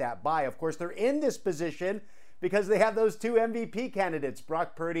they get that bye. Of course, they're in this position because they have those 2 MVP candidates,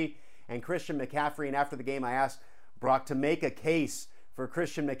 Brock Purdy and Christian McCaffrey. And after the game, I asked Brock to make a case for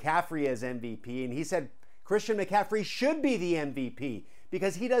Christian McCaffrey as MVP. And he said Christian McCaffrey should be the MVP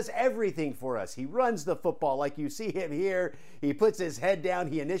because he does everything for us. He runs the football like you see him here. He puts his head down.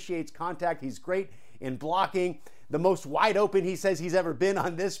 He initiates contact. He's great in blocking. The most wide open he says he's ever been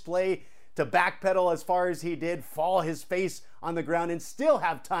on this play, to backpedal as far as he did, fall his face on the ground, and still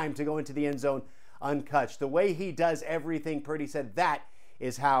have time to go into the end zone untouched. The way he does everything, Purdy said that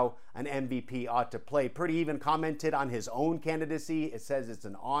is how an MVP ought to play. Purdy even commented on his own candidacy. It says it's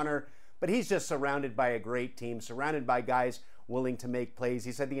an honor, but he's just surrounded by a great team, surrounded by guys willing to make plays.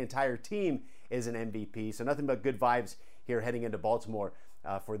 He said the entire team is an MVP, so nothing but good vibes here heading into Baltimore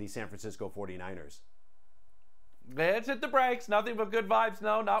for the San Francisco 49ers. Let's hit the brakes. Nothing but good vibes.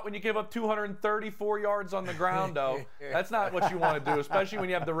 No, not when you give up 234 yards on the ground, though. That's not what you want to do, especially when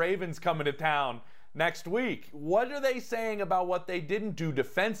you have the Ravens coming to town next week. What are they saying about what they didn't do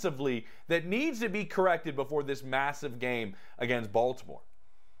defensively that needs to be corrected before this massive game against Baltimore?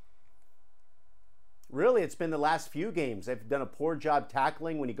 Really, it's been the last few games. They've done a poor job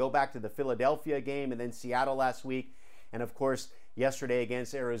tackling when you go back to the Philadelphia game and then Seattle last week. And, of course, yesterday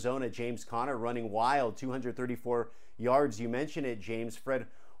against Arizona, James Conner running wild, 234 yards. You mentioned it, James. Fred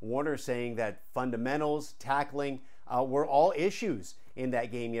Warner saying that fundamentals, tackling were all issues in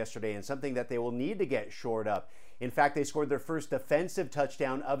that game yesterday and something that they will need to get shored up. In fact, they scored their first defensive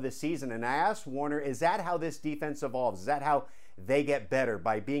touchdown of the season. And I asked Warner, is that how this defense evolves? Is that how they get better,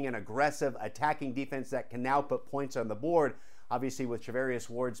 by being an aggressive, attacking defense that can now put points on the board? Obviously, with Charvarius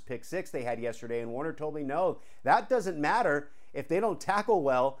Ward's pick six they had yesterday, and Warner told me, no, that doesn't matter if they don't tackle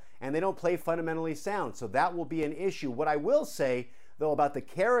well and they don't play fundamentally sound. So that will be an issue. What I will say, though, about the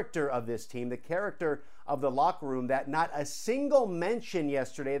character of this team, the character of the locker room, that not a single mention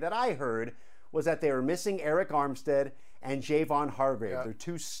yesterday that I heard was that they were missing Eric Armstead and Javon Hargrave. They're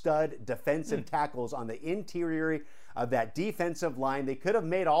two stud defensive tackles on the interior of that defensive line. They could have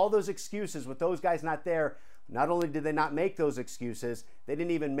made all those excuses with those guys not there. Not only did they not make those excuses, they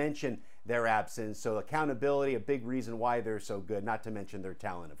didn't even mention their absence. So accountability, a big reason why they're so good, not to mention their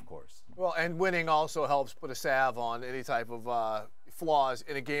talent, of course. Well, and winning also helps put a salve on any type of flaws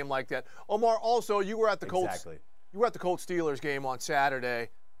in a game like that. Omar, also, you were at the Colts. You were at the Colts Steelers game on Saturday,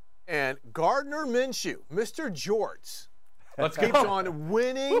 and Gardner Minshew, Mr. Jorts, keeps on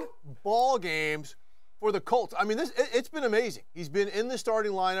winning ball games for the Colts. I mean, it's been amazing. He's been in the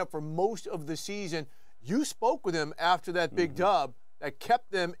starting lineup for most of the season. You spoke with him after that big dub that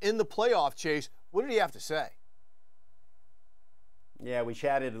kept them in the playoff chase. What did he have to say? Yeah, we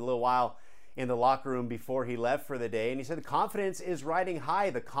chatted a little while in the locker room before he left for the day, and he said the confidence is riding high,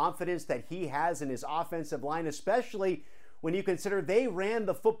 the confidence that he has in his offensive line, especially when you consider they ran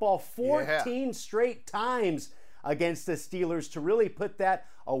the football 14 straight times against the Steelers, to really put that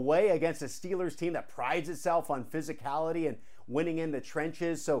away against a Steelers team that prides itself on physicality and winning in the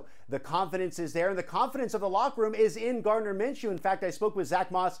trenches. So the confidence is there, and the confidence of the locker room is in Gardner Minshew. In fact, I spoke with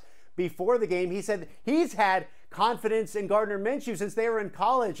Zach Moss before the game. He said he's had confidence in Gardner Minshew since they were in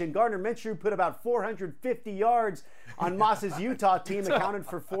college, and Gardner Minshew put about 450 yards on Moss's Utah team, accounted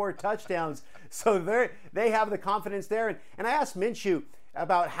for 4 touchdowns. So they have the confidence there. And I asked Minshew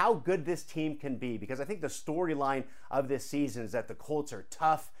about how good this team can be, because I think the storyline of this season is that the Colts are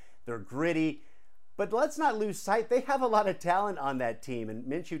tough, they're gritty, but let's not lose sight, they have a lot of talent on that team. And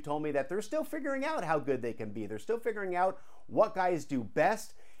Minshew told me that they're still figuring out how good they can be. They're still figuring out what guys do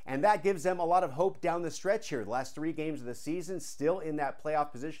best, and that gives them a lot of hope down the stretch here. The last 3 games of the season, still in that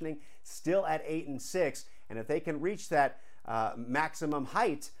playoff positioning, still at 8-6. And if they can reach that maximum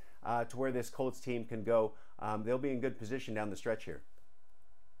height to where this Colts team can go, they'll be in good position down the stretch here.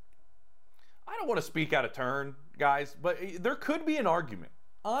 I don't want to speak out of turn, guys, but there could be an argument,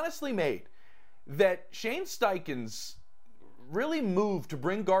 honestly made, that Shane Steichen's really moved to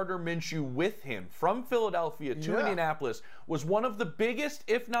bring Gardner Minshew with him from Philadelphia to Indianapolis was one of the biggest,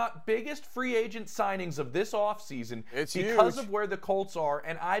 if not biggest, free agent signings of this offseason because of where the Colts are,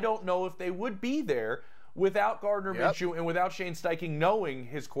 and I don't know if they would be there without Gardner Minshew and without Shane Steichen knowing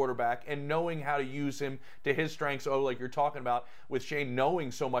his quarterback and knowing how to use him to his strengths. Oh, like you're talking about with Shane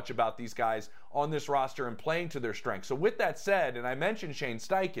knowing so much about these guys on this roster and playing to their strengths. So with that said, and I mentioned Shane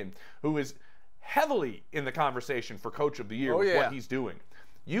Steichen, who is heavily in the conversation for Coach of the Year with what he's doing.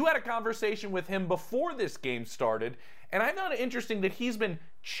 You had a conversation with him before this game started, and I found it interesting that he's been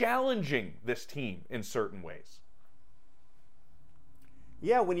challenging this team in certain ways.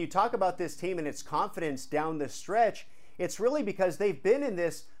 Yeah, when you talk about this team and its confidence down the stretch, it's really because they've been in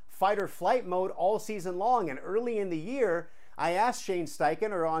this fight or flight mode all season long. And early in the year, I asked Shane Steichen,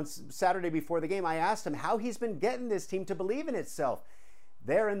 or on Saturday before the game, I asked him how he's been getting this team to believe in itself.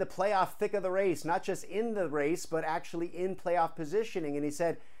 They're in the playoff thick of the race, not just in the race, but actually in playoff positioning. And he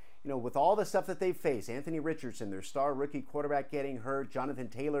said, you know, with all the stuff that they've faced, Anthony Richardson, their star rookie quarterback, getting hurt, Jonathan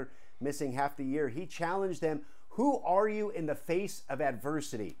Taylor missing half the year, he challenged them, who are you in the face of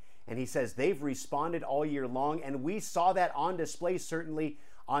adversity? And he says they've responded all year long, and we saw that on display certainly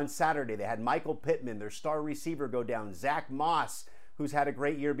on Saturday. They had Michael Pittman, their star receiver, go down. Zach Moss, who's had a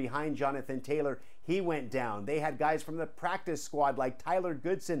great year behind Jonathan Taylor, he went down. They had guys from the practice squad like Tyler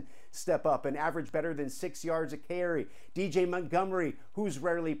Goodson step up and average better than 6 yards a carry. DJ Montgomery, who's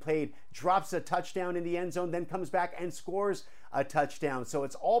rarely played, drops a touchdown in the end zone, then comes back and scores a touchdown. So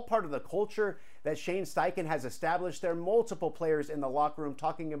it's all part of the culture that Shane Steichen has established. There are multiple players in the locker room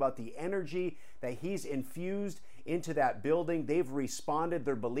talking about the energy that he's infused into that building. They've responded.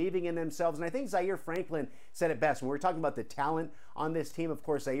 They're believing in themselves. And I think Zaire Franklin said it best. When we're talking about the talent on this team, of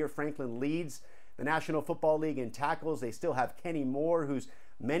course, Zaire Franklin leads the National Football League in tackles. They still have Kenny Moore, who's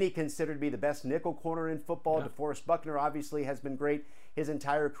many consider to be the best nickel corner in football. Yeah. DeForest Buckner obviously has been great his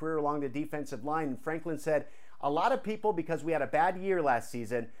entire career along the defensive line. And Franklin said, a lot of people, because we had a bad year last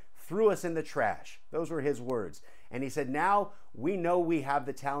season, threw us in the trash. Those were his words. And he said, now we know we have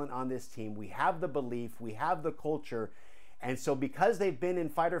the talent on this team. We have the belief. We have the culture. And so because they've been in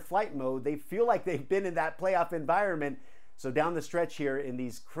fight or flight mode, they feel like they've been in that playoff environment. So down the stretch here in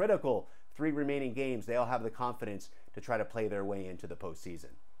these critical 3 remaining games, they all have the confidence to try to play their way into the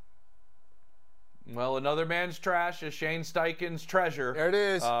postseason. Well, another man's trash is Shane Steichen's treasure. There it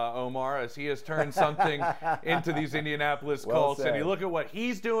is. Omar, as he has turned something into these Indianapolis Colts. And you look at what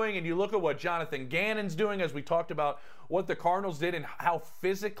he's doing, and you look at what Jonathan Gannon's doing, as we talked about what the Cardinals did and how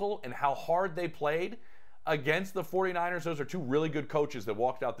physical and how hard they played against the 49ers. Those are 2 really good coaches that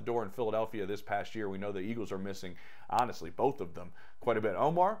walked out the door in Philadelphia this past year. We know the Eagles are missing, honestly, both of them quite a bit.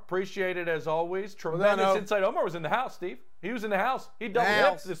 Omar, appreciate it as always. Tremendous insight. Omar was in the house, Steve. He was in the house. He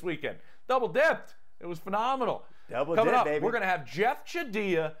double-dipped this weekend. Double-dipped. It was phenomenal. Coming up, baby. We're going to have Jeff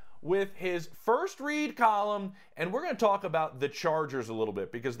Chadiha with his first read column, and we're going to talk about the Chargers a little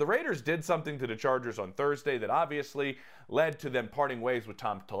bit, because the Raiders did something to the Chargers on Thursday that obviously led to them parting ways with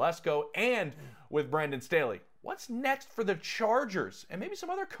Tom Telesco and with Brandon Staley. What's next for the Chargers? And maybe some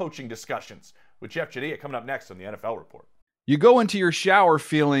other coaching discussions with Jeff Chadiha coming up next on the NFL Report. You go into your shower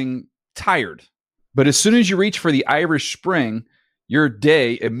feeling tired, but as soon as you reach for the Irish Spring, your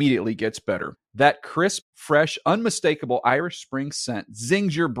day immediately gets better. That crisp, fresh, unmistakable Irish Spring scent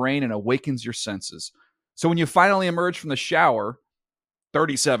zings your brain and awakens your senses. So when you finally emerge from the shower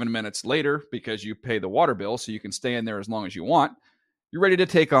 37 minutes later, because you pay the water bill so you can stay in there as long as you want, you're ready to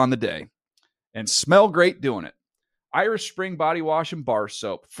take on the day. And smell great doing it. Irish Spring Body Wash and Bar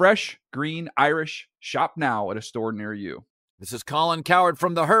Soap. Fresh, green, Irish. Shop now at a store near you. This is Colin Cowherd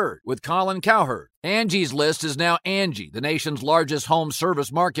from The Herd with Colin Cowherd. Angie's List is now Angie, the nation's largest home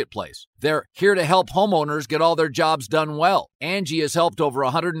service marketplace. They're here to help homeowners get all their jobs done well. Angie has helped over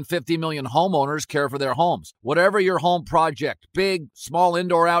 150 million homeowners care for their homes. Whatever your home project, big, small,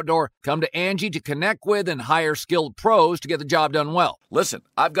 indoor, outdoor, come to Angie to connect with and hire skilled pros to get the job done well. Listen,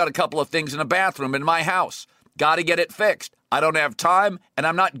 I've got a couple of things in a bathroom in my house. Got to get it fixed. I don't have time, and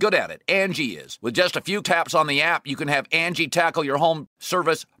I'm not good at it. Angie is. With just a few taps on the app, you can have Angie tackle your home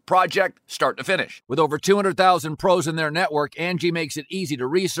service project start to finish. With over 200,000 pros in their network, Angie makes it easy to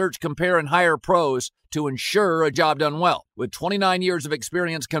research, compare, and hire pros to ensure a job done well. With 29 years of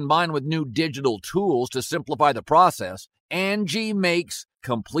experience combined with new digital tools to simplify the process, Angie makes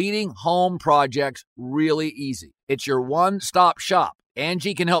completing home projects really easy. It's your one-stop shop.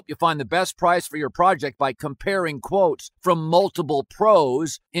 Angie can help you find the best price for your project by comparing quotes from multiple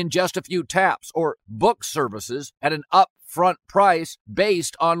pros in just a few taps, or book services at an upfront price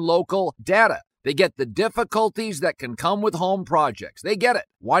based on local data. They get the difficulties that can come with home projects. They get it.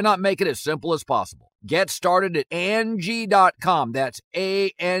 Why not make it as simple as possible? Get started at Angie.com. That's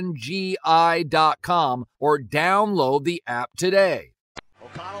ANGI.com, or download the app today.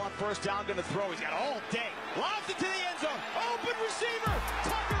 O'Connell on first down, going to throw. He's got all day. Lobs it to the end zone. Open receiver.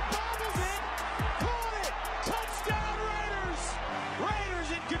 Tucker bobbles it. Caught it. Touchdown Raiders.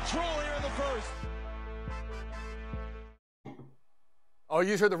 Raiders in control here in the first. Oh,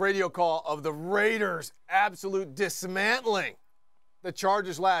 you just heard the radio call of the Raiders' absolute dismantling the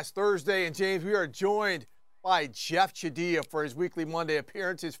Chargers last Thursday. And, James, we are joined by Jeff Chadiha for his weekly Monday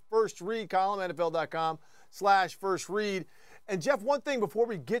appearance, his first read column, NFL.com/first read. And, Jeff, one thing before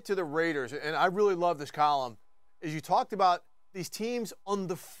we get to the Raiders, and I really love this column, is you talked about these teams on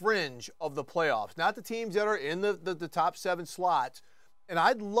the fringe of the playoffs, not the teams that are in the top 7 slots. And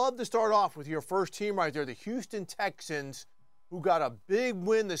I'd love to start off with your first team right there, the Houston Texans, who got a big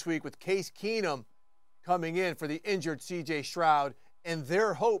win this week with Case Keenum coming in for the injured C.J. Stroud and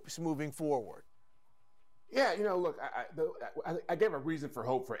their hopes moving forward. Yeah, you know, look, I gave a reason for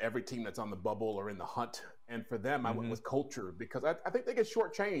hope for every team that's on the bubble or in the hunt. And for them, I went with culture, because I think they get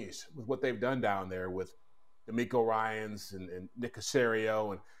shortchanged with what they've done down there with D'Amico Ryans and Nick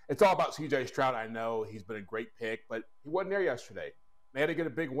Caserio. And it's all about C.J. Stroud. I know he's been a great pick, but he wasn't there yesterday. They had to get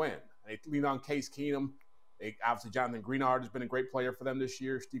a big win. They leaned on Case Keenum. Obviously, Jonathan Greenard has been a great player for them this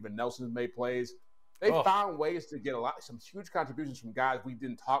year. Steven Nelson's made plays. They found ways to get some huge contributions from guys we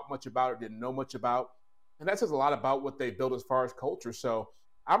didn't talk much about or didn't know much about. And that says a lot about what they built as far as culture. So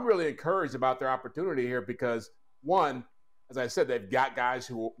I'm really encouraged about their opportunity here because, one, as I said, they've got guys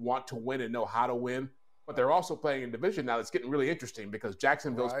who want to win and know how to win, but they're also playing in a division now that's getting really interesting because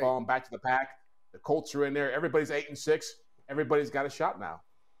Jacksonville's falling back to the pack. The Colts are in there. Everybody's 8-6. Everybody's got a shot now.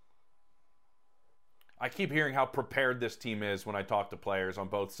 I keep hearing how prepared this team is when I talk to players on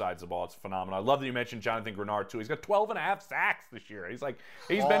both sides of the ball. It's phenomenal. I love that you mentioned Jonathan Grenard, too. He's got 12.5 sacks this year. He's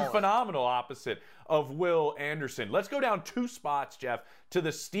been phenomenal opposite of Will Anderson. Let's go down 2 spots, Jeff, to the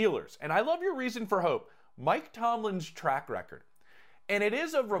Steelers. And I love your reason for hope. Mike Tomlin's track record. And it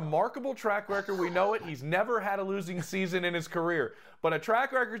is a remarkable track record. We know it. He's never had a losing season in his career. But a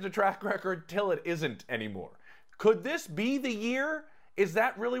track record's a track record till it isn't anymore. Could this be the year? Is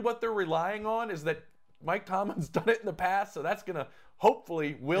that really what they're relying on? Is that Mike Tomlin's done it in the past, so that's going to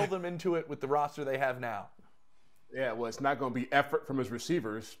hopefully will them into it with the roster they have now? Yeah, well, it's not going to be effort from his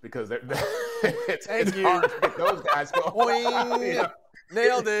receivers because it's hard to get those guys going.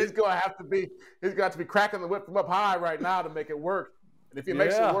 Nailed it. He's going to have to be cracking the whip from up high right now to make it work. And if he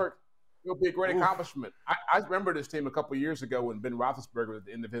makes it work, it'll be a great accomplishment. I remember this team a couple of years ago when Ben Roethlisberger was at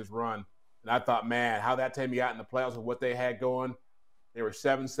the end of his run, and I thought, man, how that team got in the playoffs with what they had going. They were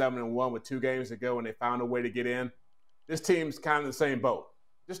 7-7-1 with 2 games to go, and they found a way to get in. This team's kind of the same boat.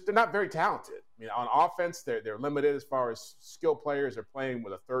 Just they're not very talented. I mean, on offense, they're limited as far as skill players. They're playing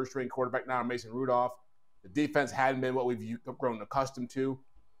with a third-string quarterback now, Mason Rudolph. The defense hadn't been what we've grown accustomed to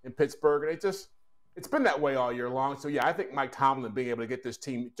in Pittsburgh, and it's been that way all year long. So, yeah, I think Mike Tomlin being able to get this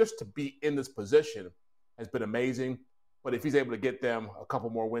team just to be in this position has been amazing. But if he's able to get them a couple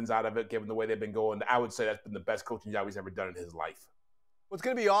more wins out of it, given the way they've been going, I would say that's been the best coaching job he's ever done in his life. What's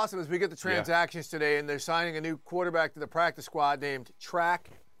going to be awesome is we get the transactions today, and they're signing a new quarterback to the practice squad named Track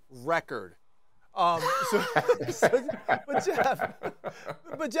Record. But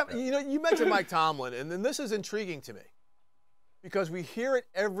Jeff, you mentioned Mike Tomlin, and then this is intriguing to me because we hear it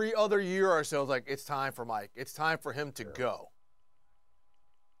every other year ourselves, like it's time for Mike. It's time for him to go.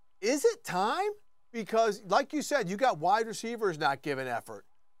 Is it time? Because, like you said, you got wide receivers not giving effort.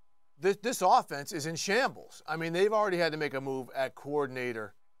 This offense is in shambles. I mean, they've already had to make a move at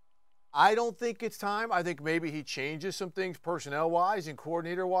coordinator. I don't think it's time. I think maybe he changes some things personnel-wise and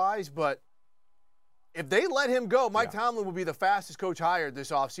coordinator-wise. But if they let him go, Mike Tomlin will be the fastest coach hired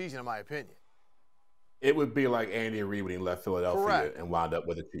this offseason, in my opinion. It would be like Andy Reid when he left Philadelphia and wound up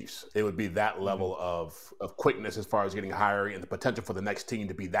with the Chiefs. It would be that level of quickness as far as getting hired and the potential for the next team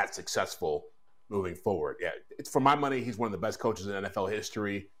to be that successful moving forward. Yeah, it's for my money, he's one of the best coaches in NFL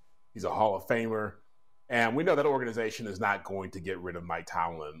history. He's a Hall of Famer. And we know that organization is not going to get rid of Mike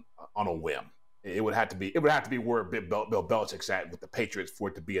Tomlin on a whim. It would have to be where Bill Belichick's at with the Patriots for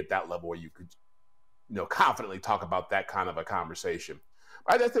it to be at that level where you could, confidently talk about that kind of a conversation.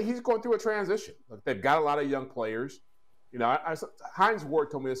 I think he's going through a transition. Look, they've got a lot of young players. Heinz Ward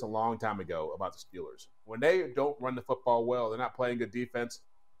told me this a long time ago about the Steelers. When they don't run the football well, they're not playing good defense,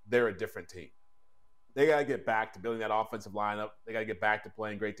 they're a different team. They got to get back to building that offensive lineup. They got to get back to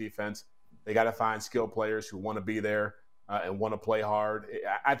playing great defense. They got to find skilled players who want to be there and want to play hard.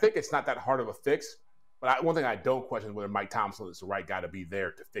 I think it's not that hard of a fix, but one thing I don't question is whether Mike Tomlin is the right guy to be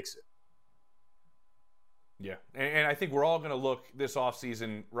there to fix it. Yeah, and I think we're all going to look this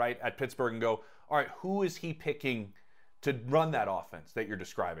offseason, right, at Pittsburgh and go, all right, who is he picking to run that offense that you're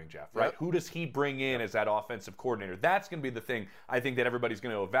describing, Jeff, right? Yep. Who does he bring in as that offensive coordinator? That's going to be the thing I think that everybody's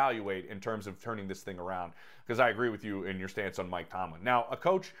going to evaluate in terms of turning this thing around, because I agree with you in your stance on Mike Tomlin. Now, a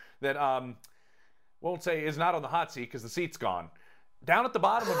coach that won't say is not on the hot seat because the seat's gone. Down at the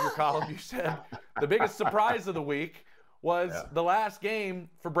bottom of your column, you said the biggest surprise of the week was the last game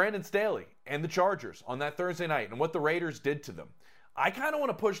for Brandon Staley and the Chargers on that Thursday night and what the Raiders did to them. I kind of want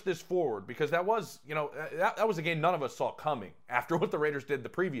to push this forward because that was, that was a game none of us saw coming after what the Raiders did the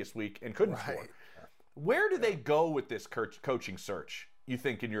previous week and couldn't score. Where do they go with this coaching search, you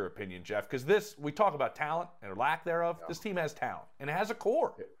think, in your opinion, Jeff? Because we talk about talent and lack thereof. This team has talent and it has a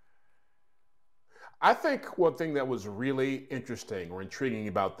core. I think one thing that was really interesting or intriguing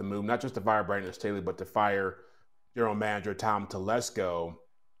about the move, not just to fire Brandon Staley, but to fire general manager Tom Telesco,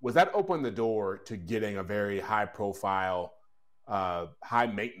 was that opened the door to getting a very high-profile,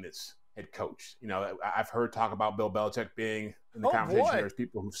 high-maintenance head coach. I've heard talk about Bill Belichick being in the conversation. Boy. There's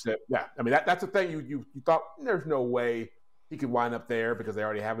people who said, that's the thing. You thought there's no way he could wind up there because they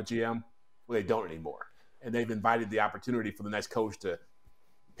already have a GM. Well, they don't anymore. And they've invited the opportunity for the next coach to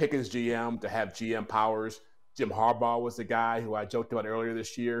pick his GM, to have GM powers. Jim Harbaugh was the guy who I joked about earlier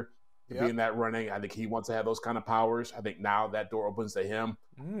this year to be in that running. I think he wants to have those kind of powers. I think now that door opens to him.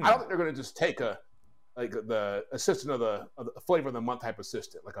 I don't think they're going to just take a like the assistant of the flavor of the month type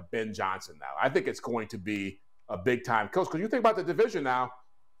assistant, like a Ben Johnson now. I think it's going to be a big time coach. Because you think about the division now,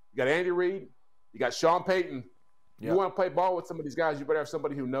 you got Andy Reid, you got Sean Payton. You want to play ball with some of these guys, you better have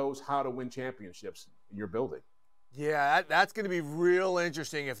somebody who knows how to win championships in your building. Yeah, that's going to be real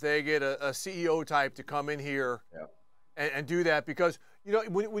interesting if they get a CEO type to come in here and do that. Because, you know,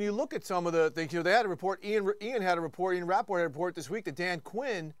 when you look at some of the things, you know, they had a report, Ian Rappaport had a report this week that Dan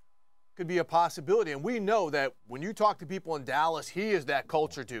Quinn could be a possibility. And we know that when you talk to people in Dallas, he is that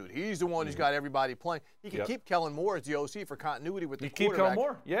culture dude. He's the one who's got everybody playing. He can keep Kellen Moore as the OC for continuity with the quarterback. Keep Kellen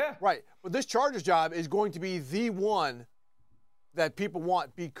Moore, yeah. Right. But this Chargers job is going to be the one that people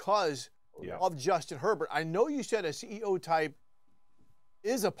want because of Justin Herbert. I know you said a CEO type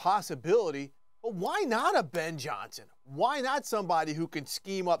is a possibility, but why not a Ben Johnson? Why not somebody who can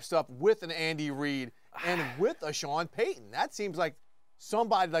scheme up stuff with an Andy Reid and with a Sean Payton? That seems like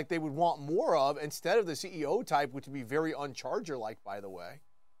somebody like they would want more of instead of the CEO type, which would be very un-Charger-like, by the way.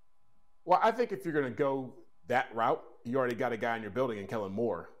 Well, I think if you're going to go that route, you already got a guy in your building in Kellen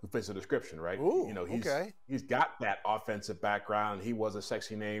Moore who fits the description, right? Ooh, you know, he's got that offensive background. He was a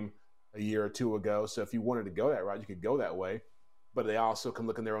sexy name a year or two ago. So if you wanted to go that route, you could go that way. But they also can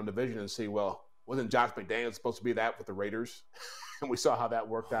look in their own division and see, well, wasn't Josh McDaniels supposed to be that with the Raiders? And we saw how that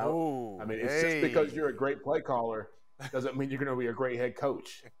worked out. Ooh, I mean, it's just because you're a great play caller doesn't mean you're going to be a great head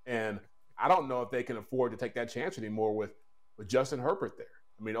coach. And I don't know if they can afford to take that chance anymore with Justin Herbert there.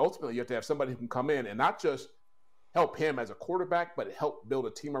 I mean, ultimately, you have to have somebody who can come in and not just help him as a quarterback, but help build a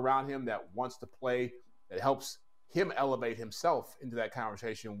team around him that wants to play, that helps him elevate himself into that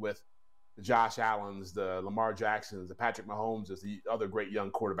conversation with the Josh Allens, the Lamar Jacksons, the Patrick Mahomes, the other great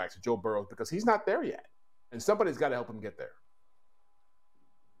young quarterbacks, Joe Burrow, because he's not there yet. And somebody's got to help him get there.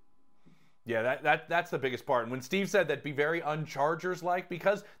 Yeah, that's the biggest part. And when Steve said that'd be very un-Chargers-like,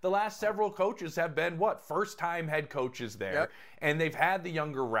 because the last several coaches have been, first-time head coaches there. And they've had the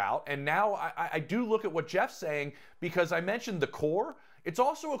younger route. And now I do look at what Jeff's saying, because I mentioned the core. It's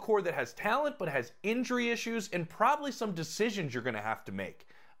also a core that has talent, but has injury issues and probably some decisions you're going to have to make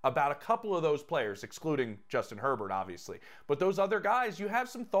about a couple of those players, excluding Justin Herbert, obviously. But those other guys, you have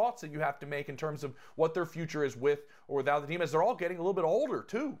some thoughts that you have to make in terms of what their future is with or without the team, as they're all getting a little bit older,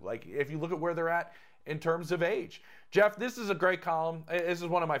 too. Like, if you look at where they're at in terms of age. Jeff, this is a great column. This is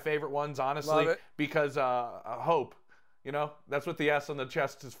one of my favorite ones, honestly, because hope, you know, that's what the S on the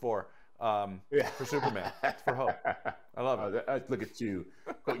chest is for Superman. It's for hope. I love it. Look at you,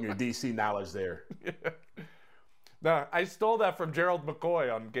 putting your DC knowledge there. No, I stole that from Gerald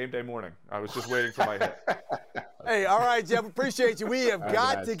McCoy on game day morning. I was just waiting for my hit. Hey, all right, Jeff, appreciate you. We have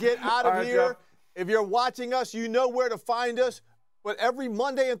got to get out of here. Jeff. If you're watching us, you know where to find us. But every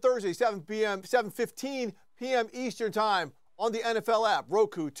Monday and Thursday, 7:15 p.m. Eastern Time on the NFL app,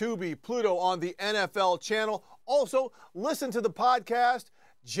 Roku, Tubi, Pluto on the NFL channel. Also, listen to the podcast.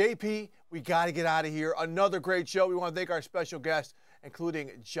 JP, we got to get out of here. Another great show. We want to thank our special guests, including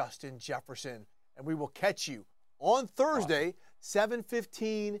Justin Jefferson. And we will catch you on Thursday,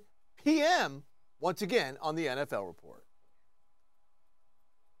 7:15 p.m., once again on the NFL Report.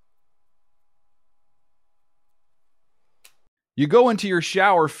 You go into your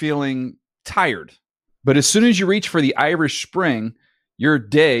shower feeling tired, but as soon as you reach for the Irish Spring, your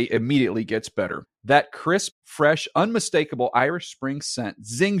day immediately gets better. That crisp, fresh, unmistakable Irish Spring scent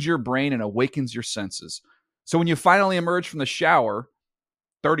zings your brain and awakens your senses. So when you finally emerge from the shower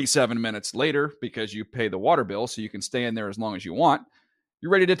 37 minutes later, because you pay the water bill so you can stay in there as long as you want,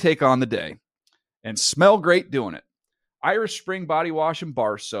 you're ready to take on the day and smell great doing it. Irish Spring Body Wash and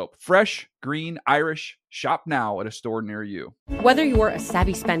Bar Soap. Fresh, green, Irish. Shop now at a store near you. Whether you're a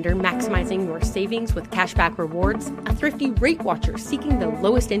savvy spender maximizing your savings with cashback rewards, a thrifty rate watcher seeking the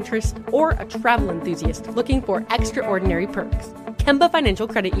lowest interest, or a travel enthusiast looking for extraordinary perks, Kemba Financial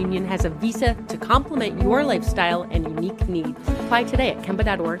Credit Union has a visa to complement your lifestyle and unique needs. Apply today at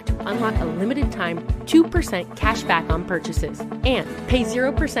Kemba.org to unlock a limited-time 2% cash back on purchases and pay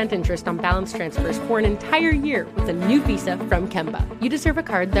 0% interest on balance transfers for an entire year with a new visa from Kemba. You deserve a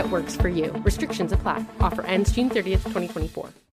card that works for you. Restrictions apply. Offer ends June 30th, 2024.